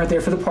wasn't we weren't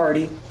there for the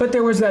party, but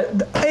there was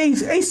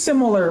a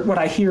similar, what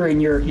I hear in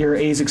your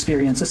A's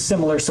experience, a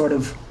similar sort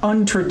of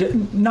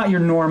not your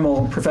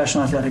normal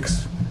professional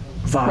athletics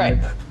vibe. Right.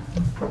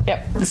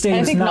 Yep. The stadium's and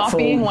I think not full.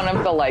 being one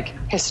of the like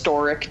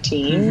historic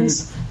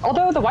teams,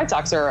 although the White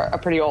Sox are a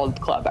pretty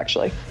old club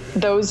actually.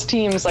 Those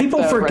teams like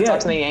people the forget Red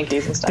Sox and the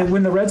Yankees and stuff. That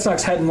when the Red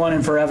Sox hadn't won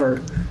in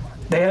forever,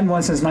 they hadn't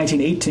won since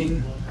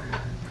 1918.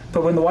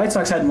 But when the White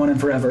Sox hadn't won in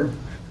forever,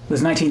 it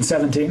was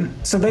 1917.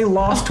 So they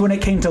lost when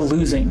it came to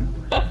losing.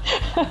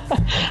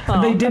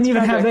 They didn't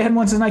even have. They hadn't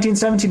won since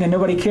 1917, and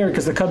nobody cared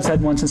because the Cubs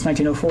hadn't won since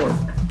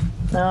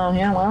 1904. Oh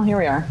yeah, well here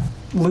we are.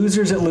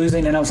 Losers at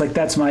losing, and I was like,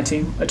 "That's my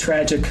team." A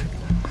tragic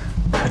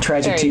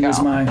team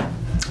is mine,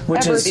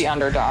 which Ever is the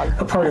underdog.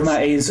 A part of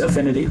my A's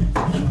affinity.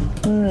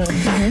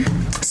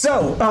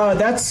 So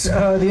that's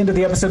the end of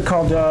the episode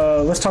called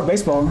 "Let's Talk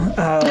Baseball."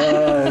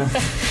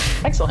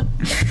 Excellent.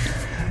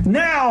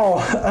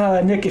 Now,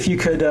 Nick, if you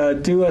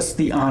could do us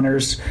the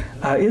honors,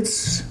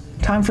 it's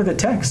time for the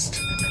text.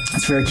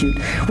 That's very cute.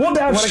 We'll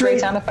dive straight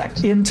sound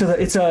effect. into the.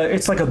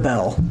 It's like a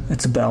bell.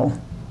 It's a bell,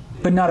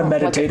 but not a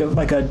meditative,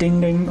 like a ding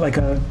ding, like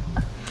we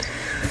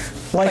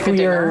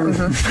are.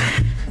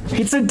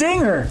 It's a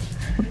dinger.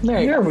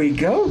 There we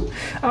go.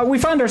 We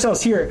find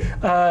ourselves here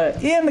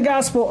in the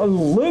Gospel of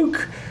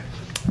Luke,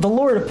 The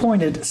Lord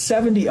appointed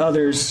 70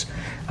 others.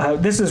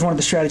 This is one of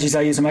the strategies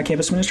I use in my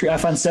campus ministry. I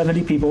find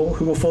 70 people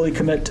who will fully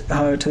commit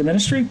to the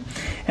ministry,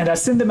 and I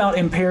send them out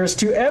in pairs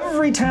to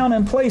every town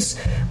and place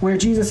where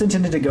Jesus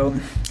intended to go.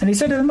 And he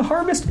said to them, the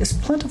harvest is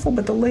plentiful,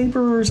 but the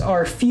laborers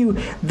are few.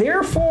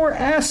 Therefore,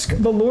 ask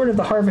the Lord of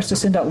the harvest to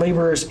send out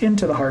laborers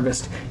into the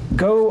harvest.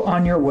 Go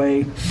on your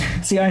way.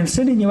 See, I am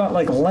sending you out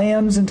like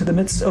lambs into the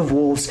midst of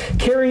wolves.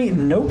 Carry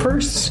no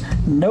purse,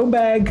 no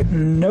bag,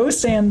 no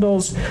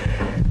sandals,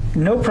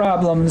 no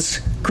problems.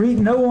 Greet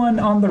no one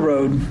on the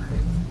road.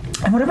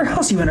 And whatever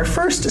house you enter,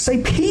 first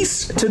say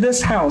peace to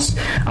this house.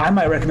 I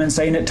might recommend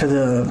saying it to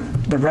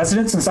the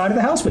residents inside of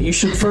the house, but you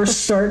should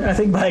first start, I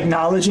think, by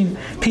acknowledging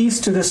peace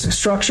to this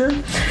structure.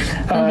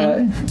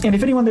 And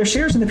if anyone there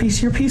shares in the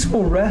peace, your peace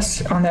will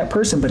rest on that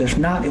person. But if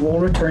not, it will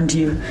return to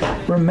you.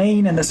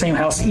 Remain in the same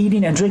house,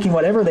 eating and drinking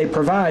whatever they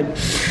provide,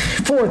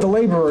 for the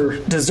laborer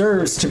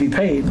deserves to be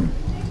paid.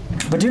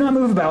 But do not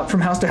move about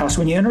from house to house.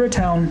 When you enter a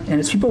town and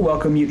its people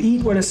welcome you,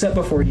 eat what is set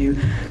before you.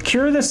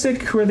 Cure the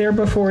sick who are there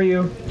before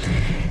you,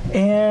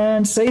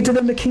 and say to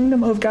them, the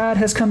kingdom of God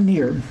has come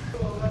near.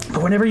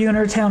 But whenever you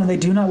enter a town and they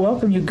do not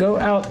welcome you, go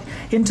out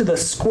into the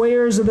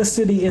squares of the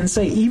city and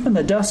say, even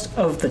the dust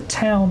of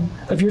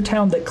your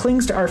town that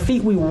clings to our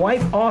feet, we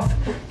wipe off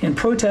in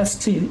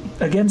protest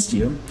against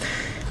you.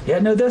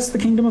 Yet know this, the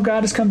kingdom of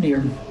God has come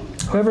near.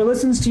 Whoever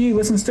listens to you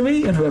listens to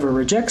me, and whoever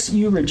rejects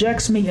you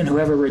rejects me, and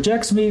whoever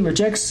rejects me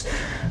rejects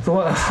the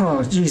one.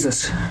 Oh,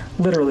 Jesus.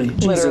 Literally.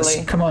 Jesus.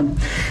 Literally. Come on.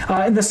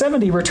 And the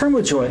 70 return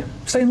with joy,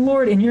 saying,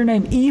 Lord, in your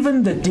name,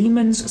 even the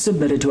demons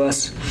submitted to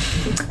us.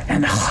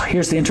 And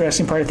here's the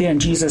interesting part at the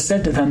end. Jesus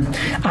said to them,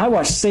 I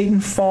watched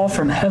Satan fall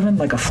from heaven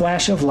like a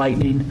flash of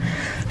lightning.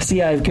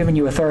 See, I have given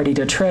you authority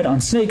to tread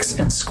on snakes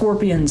and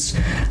scorpions,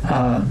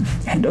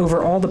 and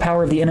over all the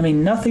power of the enemy.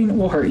 Nothing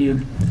will hurt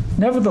you.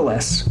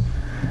 Nevertheless,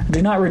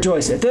 do not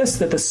rejoice at this,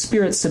 that the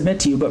spirits submit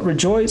to you, but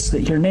rejoice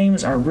that your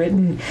names are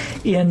written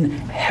in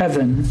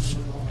heaven.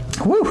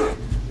 Woo!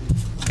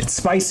 It's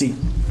spicy.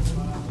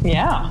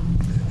 Yeah.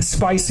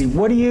 Spicy.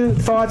 What are your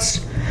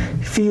thoughts,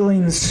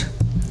 feelings,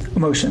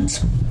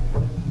 emotions?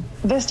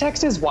 This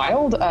text is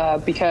wild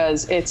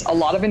because it's a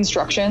lot of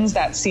instructions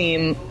that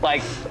seem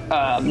like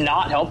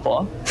not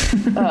helpful.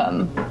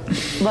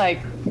 Like,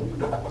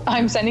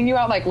 I'm sending you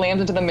out like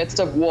lambs into the midst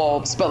of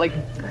wolves, but like,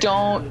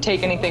 don't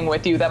take anything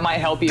with you that might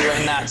help you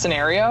in that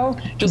scenario.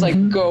 Just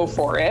like go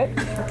for it.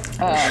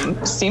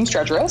 Seems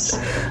treacherous.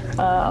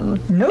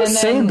 No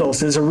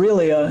sandals is a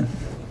really I'm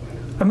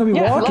going to be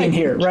walking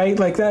here, right?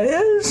 Like that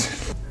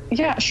is.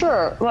 Yeah,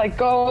 sure. Like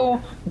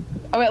go.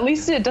 I mean, at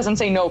least it doesn't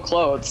say no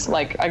clothes.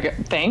 Like,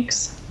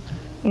 thanks.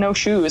 No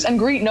shoes. And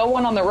greet no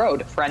one on the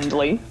road.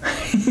 Friendly.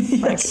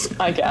 Yes.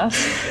 Like, I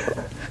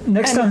guess.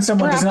 Next time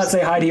someone does not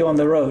say hi to you on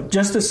the road,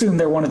 just assume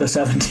they're one of the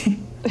 70.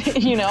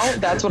 You know,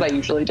 that's what I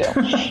usually do.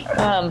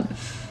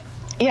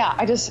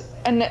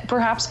 And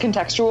perhaps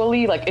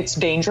contextually, like, it's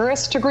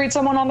dangerous to greet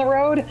someone on the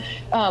road.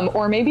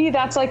 Or maybe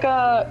that's like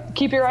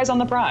keep your eyes on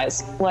the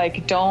prize.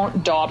 Like,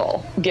 don't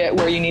dawdle. Get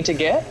where you need to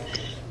get.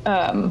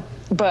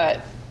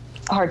 But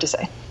hard to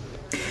say.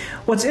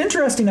 What's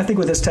interesting, I think,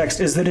 with this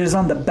text is that it is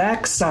on the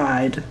back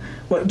side.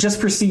 What just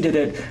preceded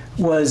it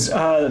was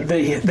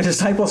the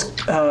disciples,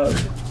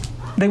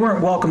 they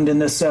weren't welcomed in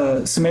this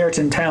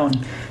Samaritan town.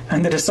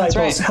 And the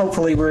disciples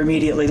helpfully were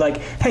immediately like,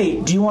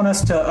 hey, do you want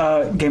us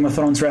to, Game of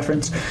Thrones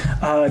reference,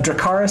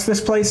 Dracarys this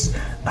place?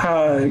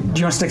 Do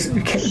you want us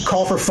to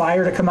call for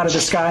fire to come out of the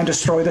sky and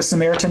destroy the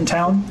Samaritan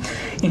town?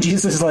 And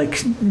Jesus is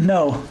like,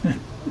 no.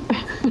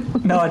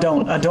 No, I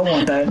don't. I don't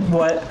want that.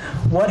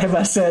 What have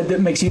I said that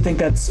makes you think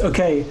that's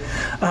okay?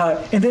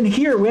 And then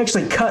here we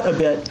actually cut a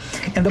bit.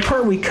 And the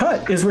part we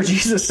cut is where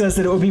Jesus says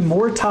that it would be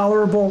more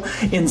tolerable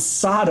in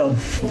Sodom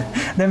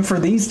than for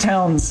these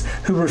towns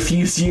who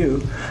refuse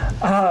you.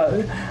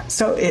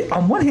 So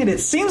on one hand, it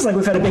seems like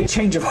we've had a big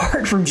change of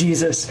heart from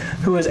Jesus,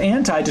 who is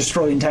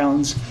anti-destroying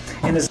towns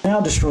and is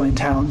now destroying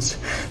towns.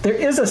 There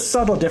is a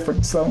subtle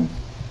difference, though,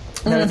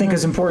 that I think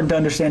is important to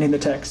understanding the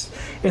text.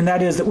 And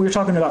that is that we were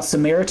talking about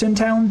Samaritan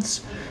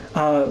towns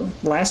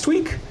last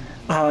week.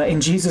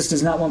 And Jesus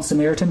does not want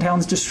Samaritan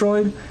towns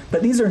destroyed.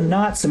 But these are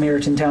not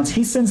Samaritan towns.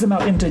 He sends them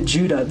out into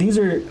Judah. These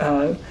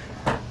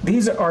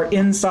are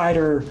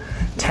insider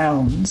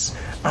towns.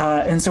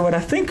 And so what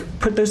I think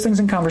put those things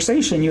in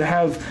conversation, you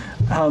have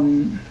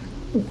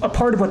a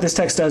part of what this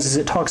text does is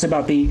it talks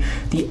about the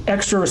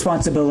extra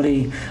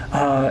responsibility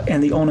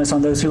and the onus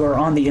on those who are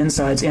on the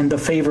insides and the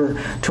favor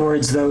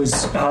towards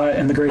those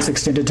and the grace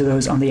extended to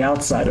those on the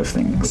outside of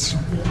things.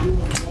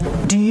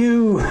 Do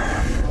you,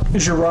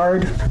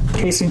 Girard,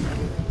 Casey?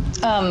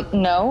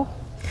 No.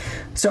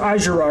 So I,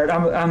 Girard,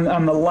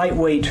 I'm a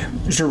lightweight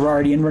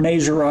Girardian, Rene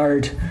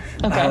Girard,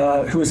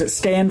 who was at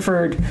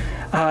Stanford,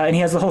 and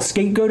he has the whole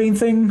scapegoating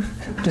thing.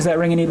 Does that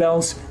ring any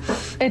bells?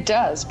 It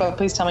does, but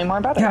please tell me more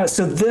about it. Yeah,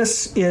 so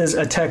this is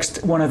a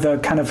text, one of the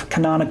kind of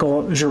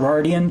canonical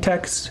Girardian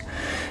texts.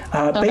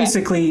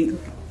 Basically,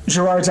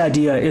 Girard's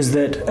idea is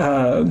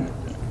that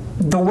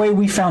the way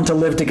we found to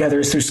live together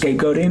is through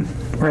scapegoating,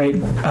 right?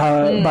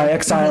 By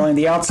exiling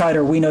the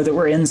outsider, we know that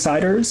we're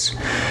insiders,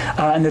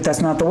 and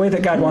that's not the way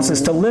that God wants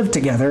us to live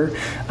together,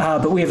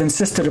 but we have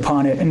insisted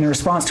upon it. And in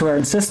response to our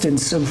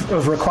insistence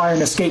of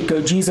requiring a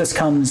scapegoat, Jesus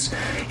comes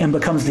and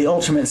becomes the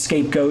ultimate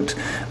scapegoat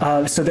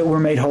so that we're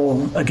made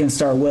whole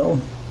against our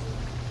will.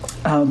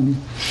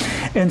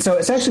 And so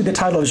it's actually the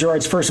title of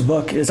Girard's first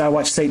book is I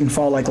Watched Satan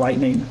Fall Like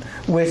Lightning,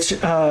 which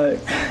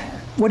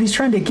what he's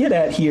trying to get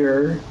at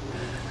here,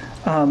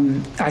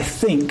 I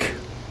think,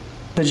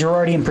 the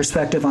Girardian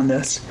perspective on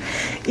this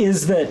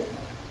is that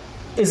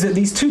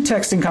these two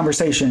texts in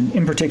conversation,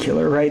 in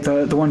particular, right,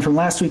 the one from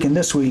last week and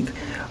this week,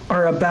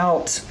 are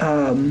about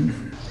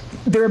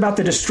they're about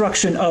the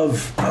destruction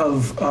of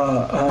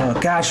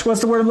gosh,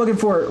 what's the word I'm looking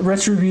for?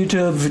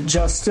 Retributive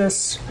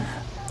justice.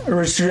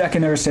 I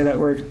can never say that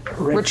word.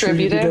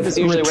 Retributive is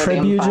usually where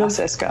the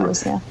emphasis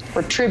goes. Yeah.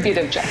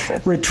 Retributive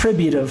justice.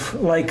 Retributive,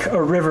 like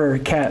a river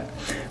cat,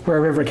 where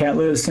a river cat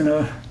lives in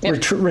a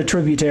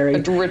retributary.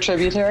 A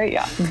retributary,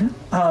 yeah.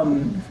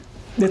 Mm-hmm.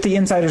 That the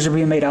insiders are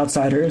being made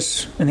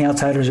outsiders and the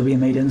outsiders are being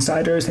made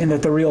insiders, and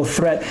that the real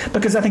threat,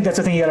 because I think that's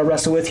the thing you got to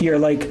wrestle with here,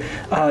 like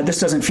this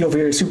doesn't feel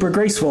very super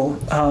graceful.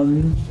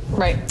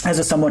 Right.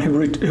 As someone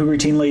who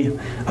routinely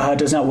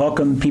does not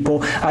welcome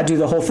people, I do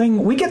the whole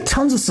thing. We get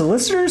tons of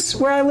solicitors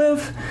where I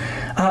live,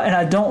 and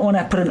I don't want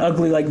to put an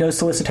ugly like no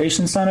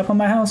solicitation sign up on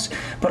my house,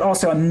 but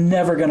also I'm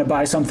never going to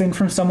buy something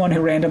from someone who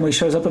randomly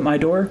shows up at my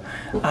door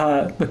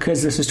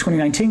because this is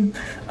 2019.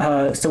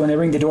 So when they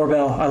ring the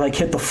doorbell, I like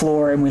hit the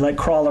floor and we like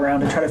crawl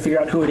around and try to figure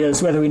out who it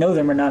is, whether we know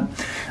them or not.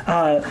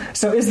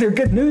 So is there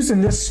good news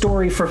in this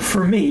story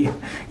for me,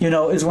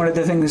 is one of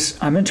the things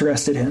I'm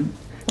interested in.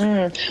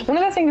 One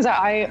of the things that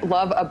I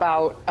love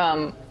about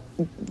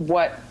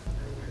what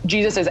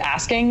Jesus is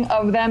asking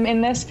of them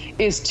in this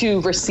is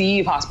to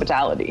receive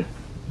hospitality,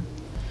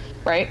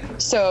 right?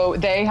 So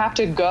they have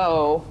to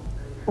go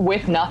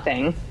with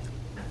nothing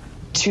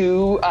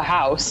to a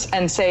house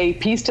and say,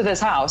 peace to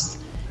this house,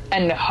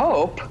 and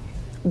hope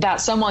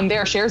that someone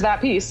there shares that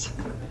peace,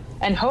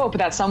 and hope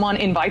that someone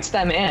invites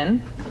them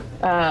in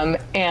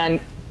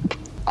and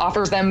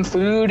offers them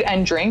food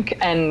and drink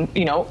and,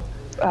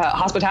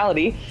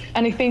 hospitality.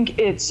 And I think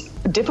it's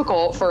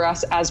difficult for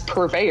us as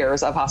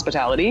purveyors of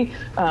hospitality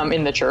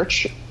in the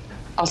church,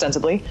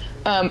 ostensibly,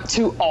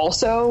 to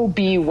also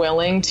be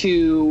willing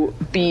to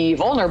be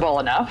vulnerable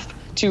enough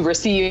to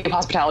receive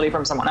hospitality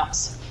from someone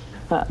else.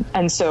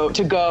 And so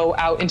to go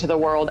out into the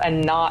world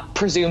and not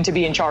presume to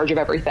be in charge of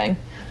everything.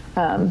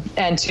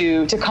 And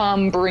to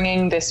come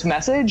bringing this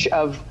message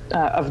of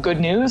good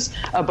news,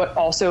 but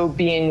also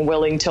being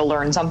willing to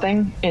learn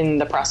something in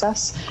the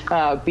process,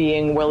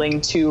 being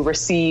willing to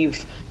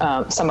receive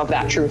some of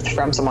that truth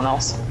from someone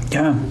else.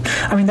 Yeah.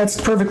 I mean, that's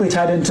perfectly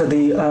tied into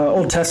the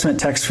Old Testament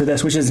text for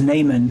this, which is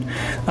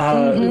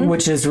Naaman,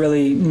 which is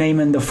really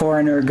Naaman, the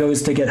foreigner,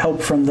 goes to get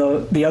help from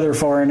the other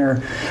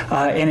foreigner.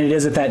 And it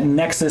is at that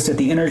nexus, at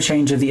the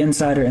interchange of the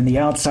insider and the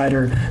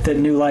outsider, that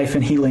new life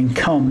and healing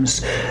comes.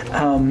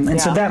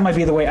 So that might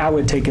be the way I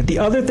would take it. The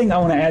other thing I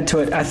want to add to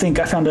it, I think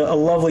I found a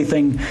lovely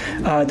thing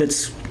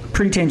that's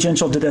pretty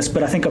tangential to this,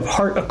 but I think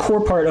a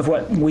core part of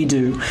what we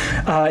do.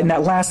 In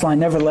that last line,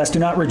 nevertheless, do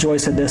not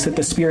rejoice at this, that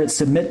the spirits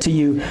submit to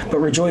you, but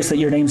rejoice that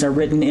your names are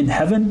written in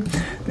heaven.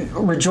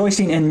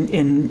 Rejoicing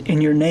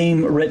in your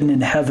name written in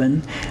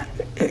heaven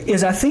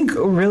is, I think,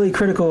 a really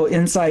critical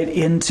insight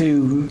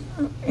into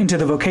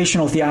the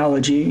vocational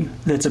theology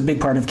that's a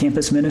big part of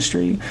campus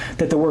ministry,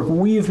 that the work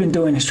we've been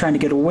doing is trying to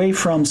get away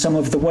from some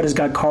of the what is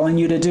God calling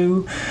you to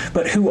do,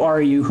 but who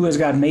are you, who has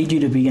God made you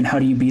to be, and how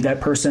do you be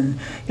that person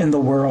in the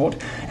world.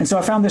 And so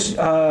I found this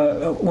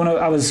when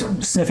I was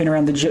sniffing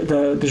around the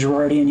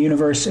Girardian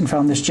universe and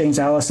found this James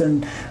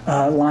Allison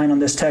line on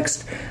this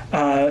text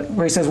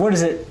where he says,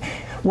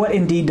 what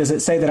indeed does it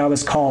say that I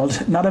was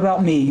called? Not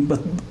about me,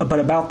 but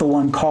about the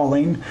one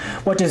calling.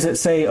 What does it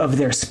say of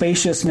their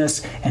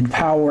spaciousness and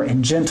power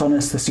and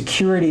gentleness, the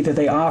security that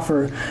they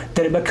offer,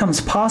 that it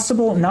becomes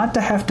possible not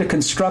to have to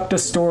construct a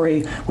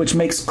story which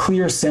makes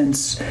clear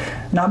sense,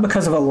 not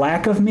because of a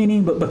lack of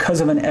meaning, but because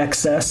of an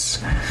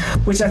excess,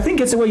 which I think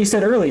is what you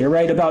said earlier,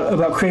 right,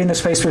 about creating the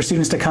space for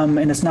students to come,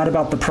 and it's not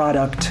about the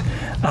product.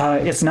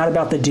 It's not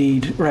about the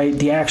deed, right,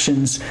 the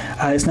actions.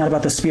 It's not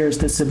about the spirits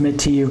that submit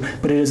to you,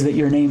 but it is that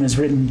your name is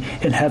written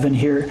in heaven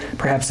here,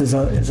 perhaps is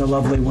a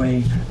lovely way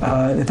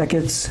that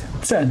gets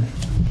said.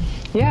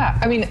 Yeah,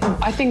 I mean,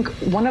 I think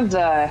one of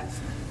the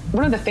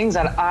things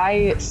that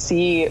I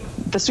see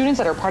the students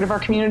that are part of our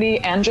community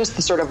and just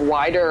the sort of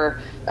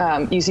wider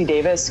UC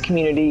Davis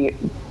community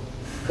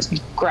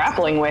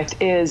grappling with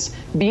is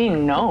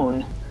being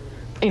known.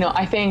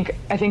 I think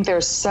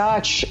there's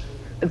such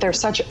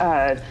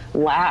a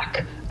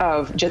lack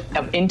of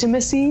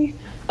intimacy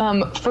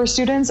for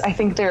students. I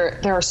think there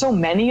are so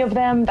many of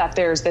them that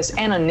there's this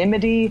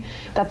anonymity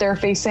that they're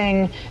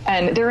facing,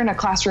 and they're in a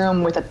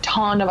classroom with a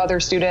ton of other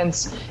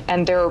students,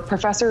 and their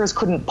professors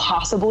couldn't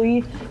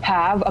possibly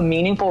have a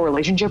meaningful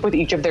relationship with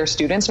each of their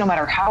students, no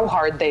matter how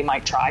hard they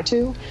might try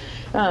to.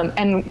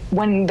 And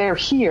when they're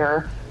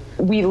here,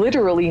 we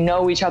literally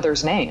know each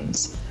other's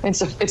names.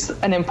 It's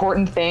an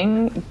important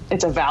thing.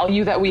 It's a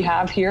value that we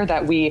have here,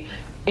 that we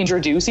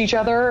introduce each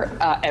other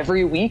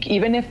every week.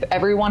 Even if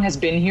everyone has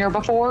been here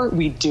before,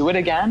 we do it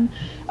again,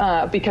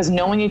 because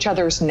knowing each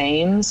other's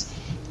names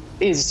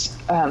is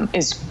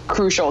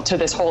crucial to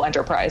this whole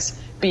enterprise,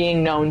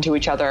 being known to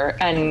each other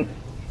and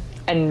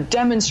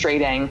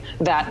demonstrating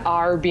that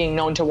our being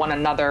known to one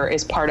another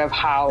is part of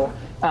how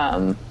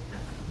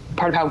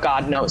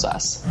God knows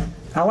us.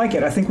 I like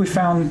it. I think we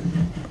found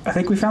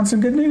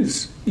some good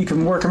news. You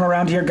can work them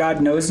around here.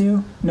 God knows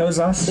you, knows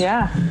us.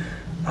 Yeah.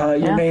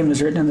 Your name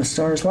is written in the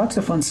stars. Lots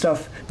of fun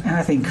stuff. And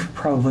I think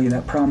probably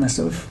that promise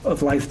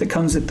of life that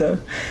comes at the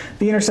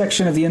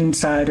intersection of the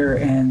insider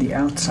and the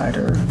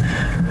outsider.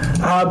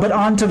 But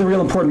on to the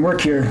real important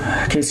work here,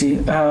 Casey.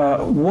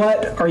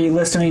 What are you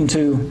listening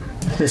to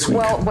this week?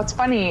 Well, what's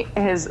funny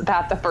is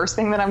that the first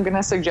thing that I'm going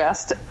to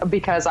suggest,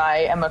 because I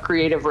am a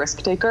creative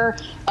risk taker,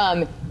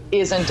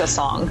 isn't a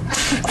song,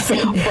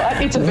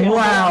 but it's available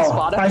on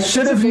Spotify. I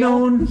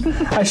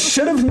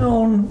should have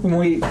known when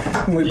we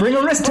bring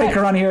a risk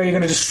taker on here, you're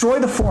going to destroy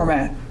the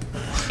format.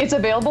 It's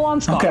available on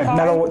Spotify. Okay,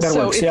 that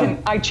works.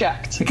 I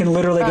checked. It can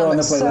literally go on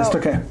the playlist.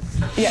 Okay.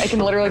 Yeah, it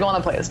can literally go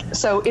on the playlist.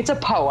 So it's a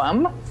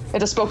poem.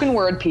 It's a spoken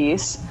word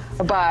piece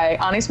by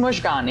Anis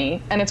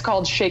Mojgani, and it's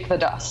called "Shake the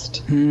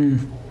Dust."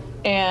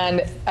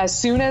 And as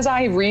soon as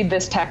I read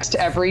this text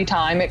every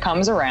time it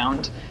comes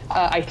around,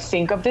 I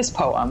think of this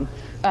poem.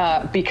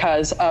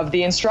 Because of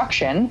the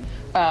instruction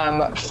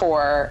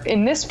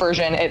in this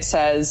version, it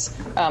says,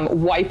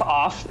 wipe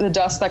off the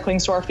dust that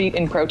clings to our feet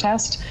in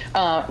protest.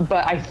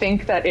 But I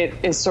think that it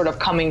is sort of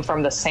coming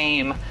from the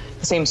same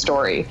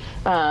story.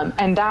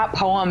 And that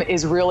poem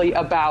is really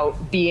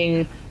about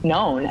being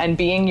known and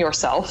being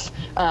yourself,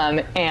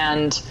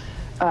 and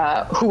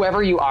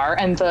whoever you are.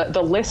 And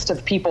the list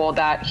of people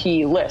that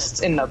he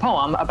lists in the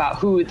poem about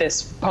who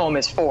this poem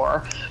is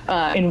for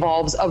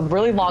involves a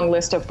really long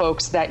list of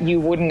folks that you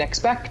wouldn't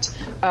expect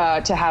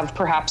to have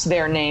perhaps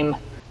their name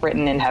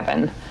written in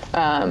heaven.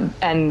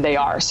 And they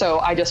are. So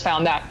I just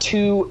found that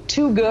too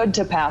good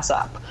to pass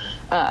up.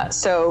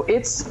 So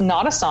it's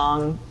not a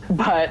song,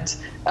 but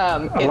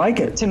I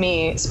like it. To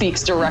me,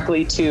 speaks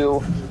directly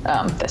to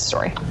this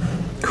story.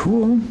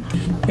 Cool.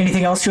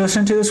 Anything else you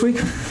listened to this week?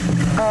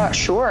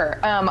 Sure.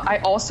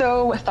 I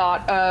also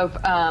thought of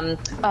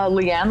a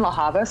Leanne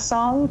LaHavas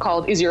song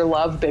called "Is Your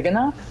Love Big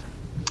Enough?"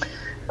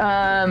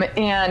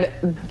 And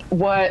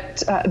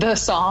what the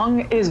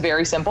song is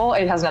very simple.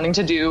 It has nothing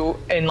to do,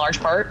 in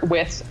large part,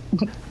 with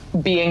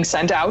being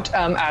sent out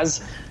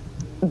as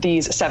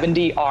these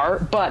 70 are,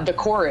 but the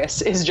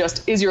chorus is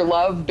just, "Is your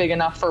love big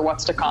enough for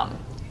what's to come?"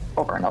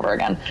 over and over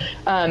again.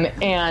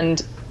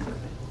 And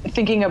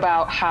thinking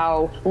about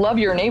how love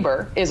your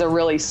neighbor is a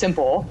really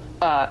simple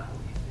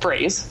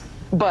phrase,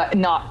 but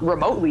not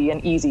remotely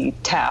an easy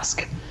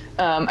task.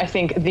 I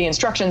think the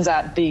instructions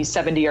that the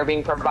 70 are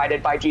being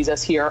provided by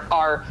Jesus here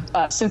are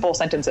simple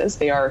sentences.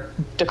 They are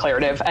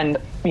declarative and,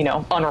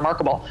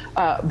 unremarkable,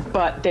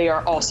 but they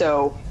are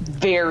also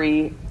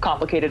very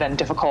complicated and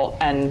difficult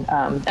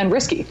and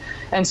risky.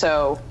 And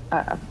so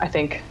I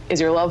think, is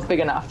your love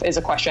big enough is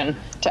a question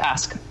to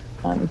ask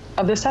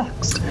of this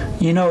text.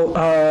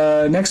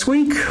 Next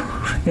week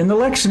in the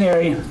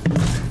lectionary,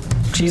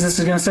 Jesus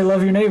is going to say,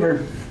 "Love your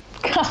neighbor."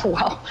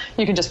 Well,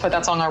 you can just put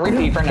that song on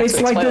repeat for next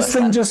week's playlist. This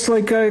thing just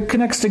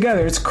connects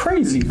together. It's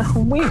crazy.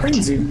 Weird.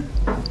 Crazy.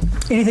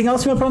 Anything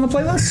else you want to put on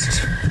the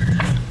playlist?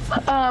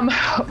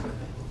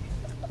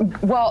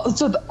 Well,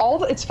 so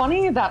it's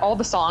funny that all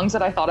the songs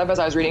that I thought of as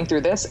I was reading through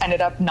this ended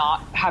up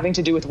not having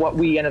to do with what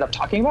we ended up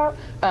talking about.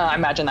 I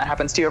imagine that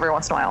happens to you every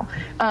once in a while.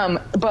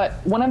 But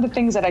one of the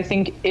things that I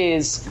think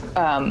is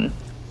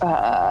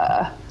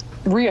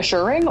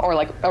reassuring or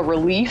like a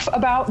relief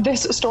about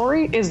this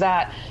story is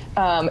that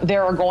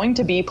there are going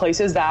to be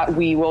places that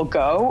we will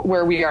go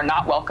where we are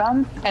not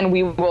welcome, and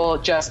we will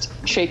just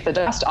shake the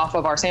dust off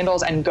of our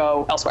sandals and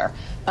go elsewhere.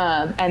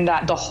 And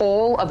that the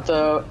whole of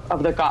the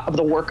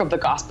work of the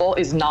gospel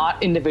is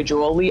not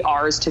individually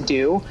ours to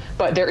do,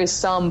 but there is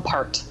some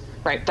part,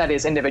 right, that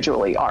is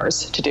individually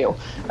ours to do.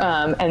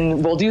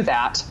 And we'll do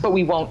that, but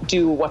we won't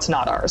do what's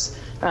not ours.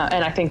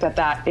 And I think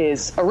that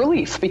is a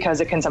relief,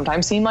 because it can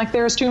sometimes seem like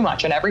there's too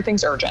much and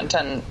everything's urgent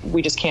and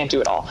we just can't do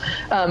it all.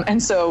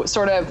 And so,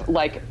 sort of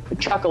like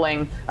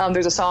chuckling,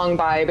 there's a song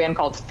by a band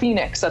called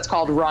Phoenix that's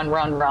called "Run,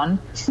 Run, Run."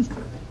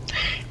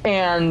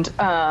 And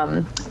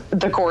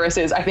the chorus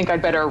is, "I think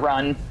I'd better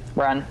run,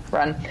 run,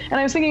 run." And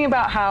I was thinking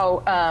about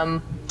how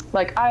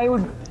I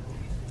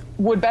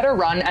would better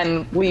run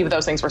and leave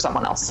those things for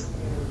someone else.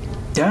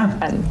 Yeah,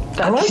 and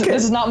I like it.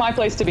 This is not my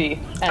place to be,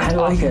 and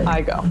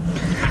I go.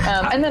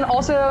 And then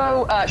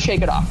also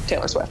 "Shake It Off,"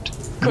 Taylor Swift.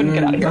 Couldn't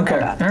get out of here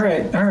without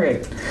that. All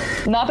right.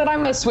 Not that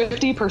I'm a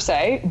Swiftie per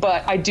se,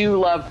 but I do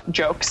love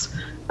jokes,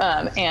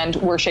 and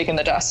we're shaking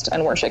the dust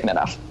and we're shaking it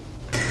off.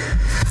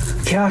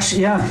 Gosh,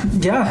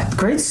 yeah,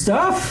 great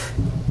stuff.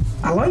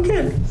 I like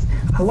it.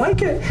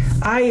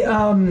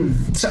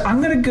 So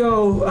I'm gonna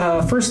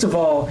go. First of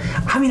all,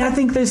 I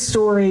think this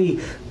story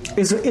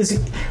is.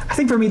 I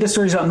think for me, this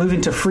story is about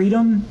moving to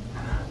freedom.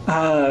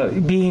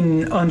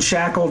 being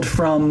unshackled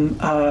from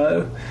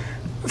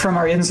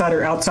our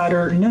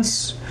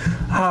insider-outsiderness.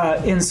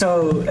 And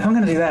so I'm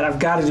going to do that. I've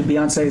got to do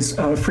Beyonce's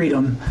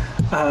Freedom.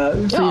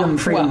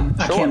 Freedom.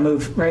 Well, I can't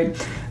move, right?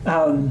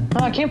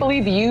 I can't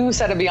believe you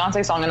said a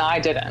Beyonce song and I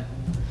didn't.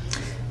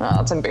 Oh,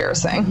 that's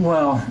embarrassing.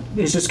 Well,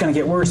 it's just going to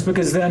get worse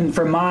because then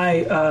for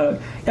my,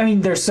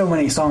 there's so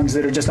many songs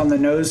that are just on the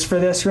nose for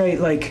this, right?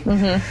 Like,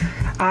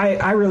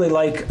 I really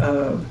like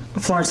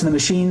Florence and the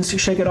Machine's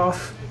Shake It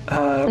Off.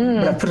 But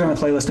I've put it on a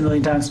playlist a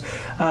million times.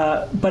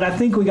 But I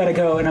think we got to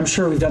go, and I'm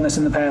sure we've done this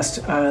in the past.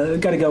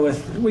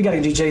 We got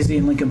to do Jay-Z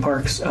and Linkin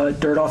Park's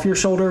 "Dirt Off Your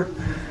Shoulder."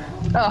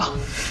 Oh,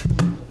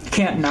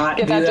 can't not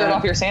get do that dirt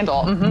off your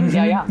sandal.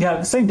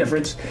 Yeah, same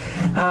difference.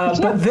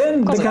 But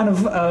then the kind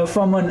of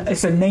fun one,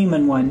 it's a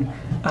naming one.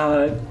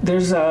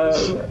 There's a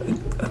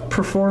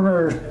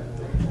performer.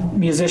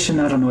 Musician,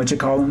 I don't know what you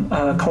call him,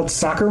 called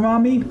Soccer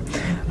Mommy,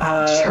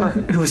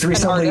 who was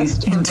recently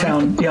in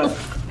town. Yeah.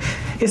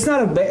 It's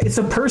not it's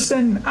a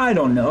person, I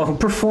don't know,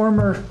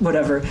 performer,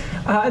 whatever.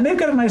 And they've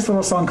got a nice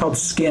little song called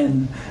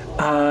Skin.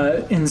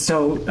 And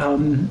so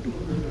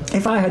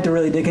if I had to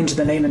really dig into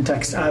the name and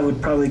text, I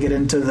would probably get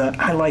into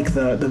I like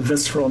the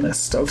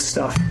visceralness of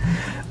stuff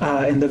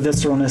and the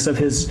visceralness of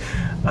his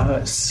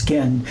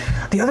skin.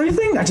 The other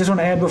thing I just want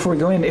to add before we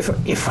go in,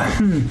 if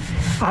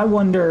I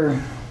wonder...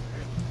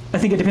 I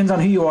think it depends on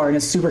who you are, and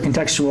it's super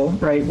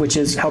contextual, right? Which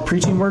is how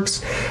preaching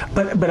works.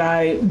 But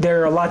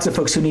there are lots of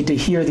folks who need to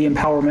hear the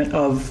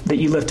empowerment that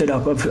you lifted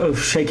up of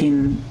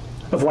shaking,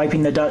 of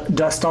wiping the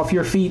dust off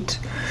your feet.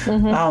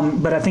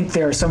 But I think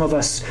there are some of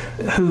us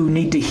who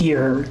need to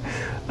hear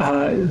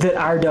that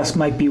our dust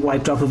might be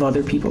wiped off of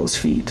other people's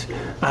feet,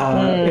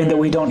 and that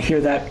we don't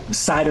hear that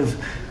side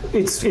of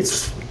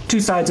it's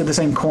two sides of the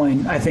same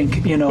coin. I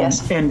think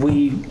Yes. And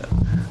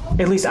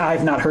at least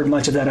I've not heard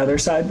much of that other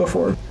side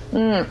before.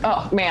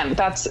 Oh man,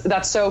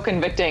 that's so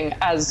convicting.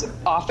 As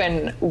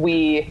often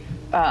we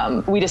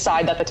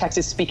decide that the text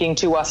is speaking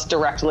to us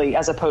directly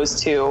as opposed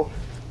to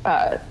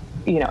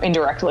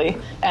indirectly,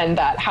 and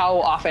that how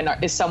often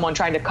is someone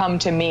trying to come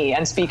to me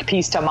and speak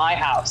peace to my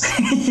house,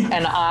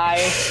 and I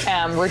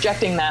am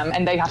rejecting them,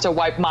 and they have to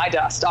wipe my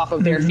dust off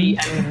of their feet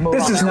and move on.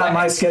 This is not way.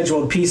 my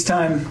scheduled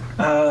peacetime,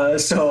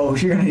 so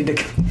you're gonna need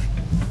to.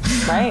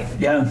 Right?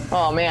 Yeah.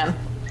 Oh man,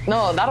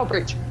 no, that'll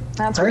preach.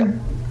 That's all right. real.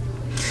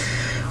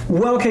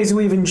 Well, Casey,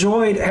 we've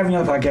enjoyed having you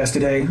on the podcast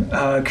today.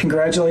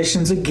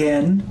 Congratulations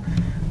again,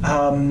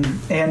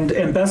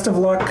 and best of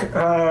luck.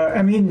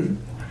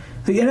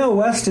 The NL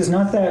West is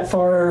not that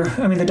far.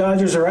 The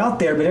Dodgers are out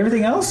there, but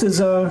everything else is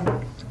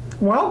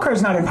wild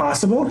card's not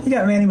impossible. You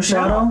got Manny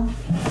Machado. No.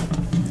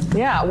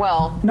 Yeah,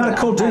 well, not a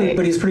cool dude,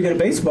 but he's pretty good at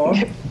baseball.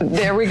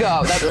 There we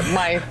go. That's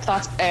my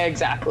thoughts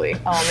exactly.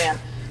 Oh man.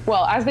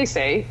 Well, as they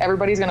say,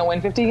 everybody's going to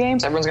win 50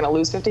 games. Everyone's going to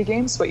lose 50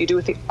 games. What you do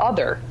with the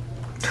other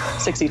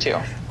 62.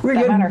 We're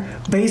getting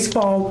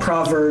baseball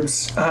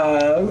proverbs.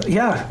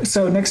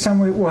 So next time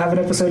we'll have an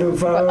episode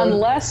of...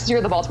 unless you're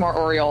the Baltimore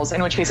Orioles,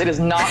 in which case it is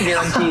not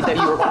guaranteed that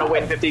you are going to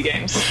win 50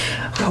 games.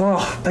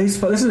 Oh,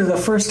 baseball. This is the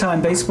first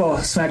time baseball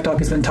smack talk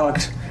has been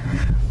talked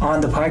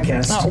on the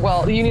podcast. Oh,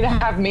 well, you need to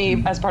have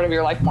me as part of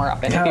your life more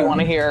often if you want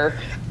to hear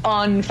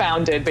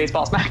unfounded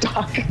baseball smack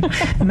talk.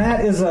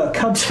 Matt is a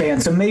Cubs fan,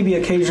 so maybe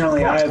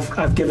occasionally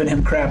I've given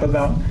him crap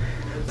about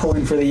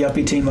pulling for the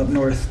yuppie team up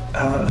north.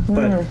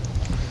 But...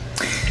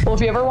 Well,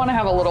 if you ever want to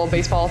have a little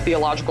baseball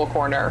theological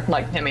corner,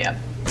 hit me up.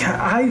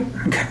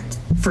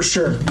 For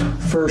sure.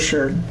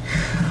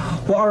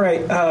 Well, all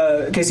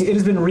right, Casey, it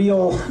has been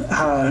real.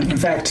 In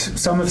fact,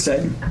 some have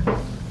said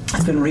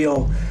it's been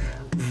real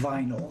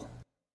vinyl.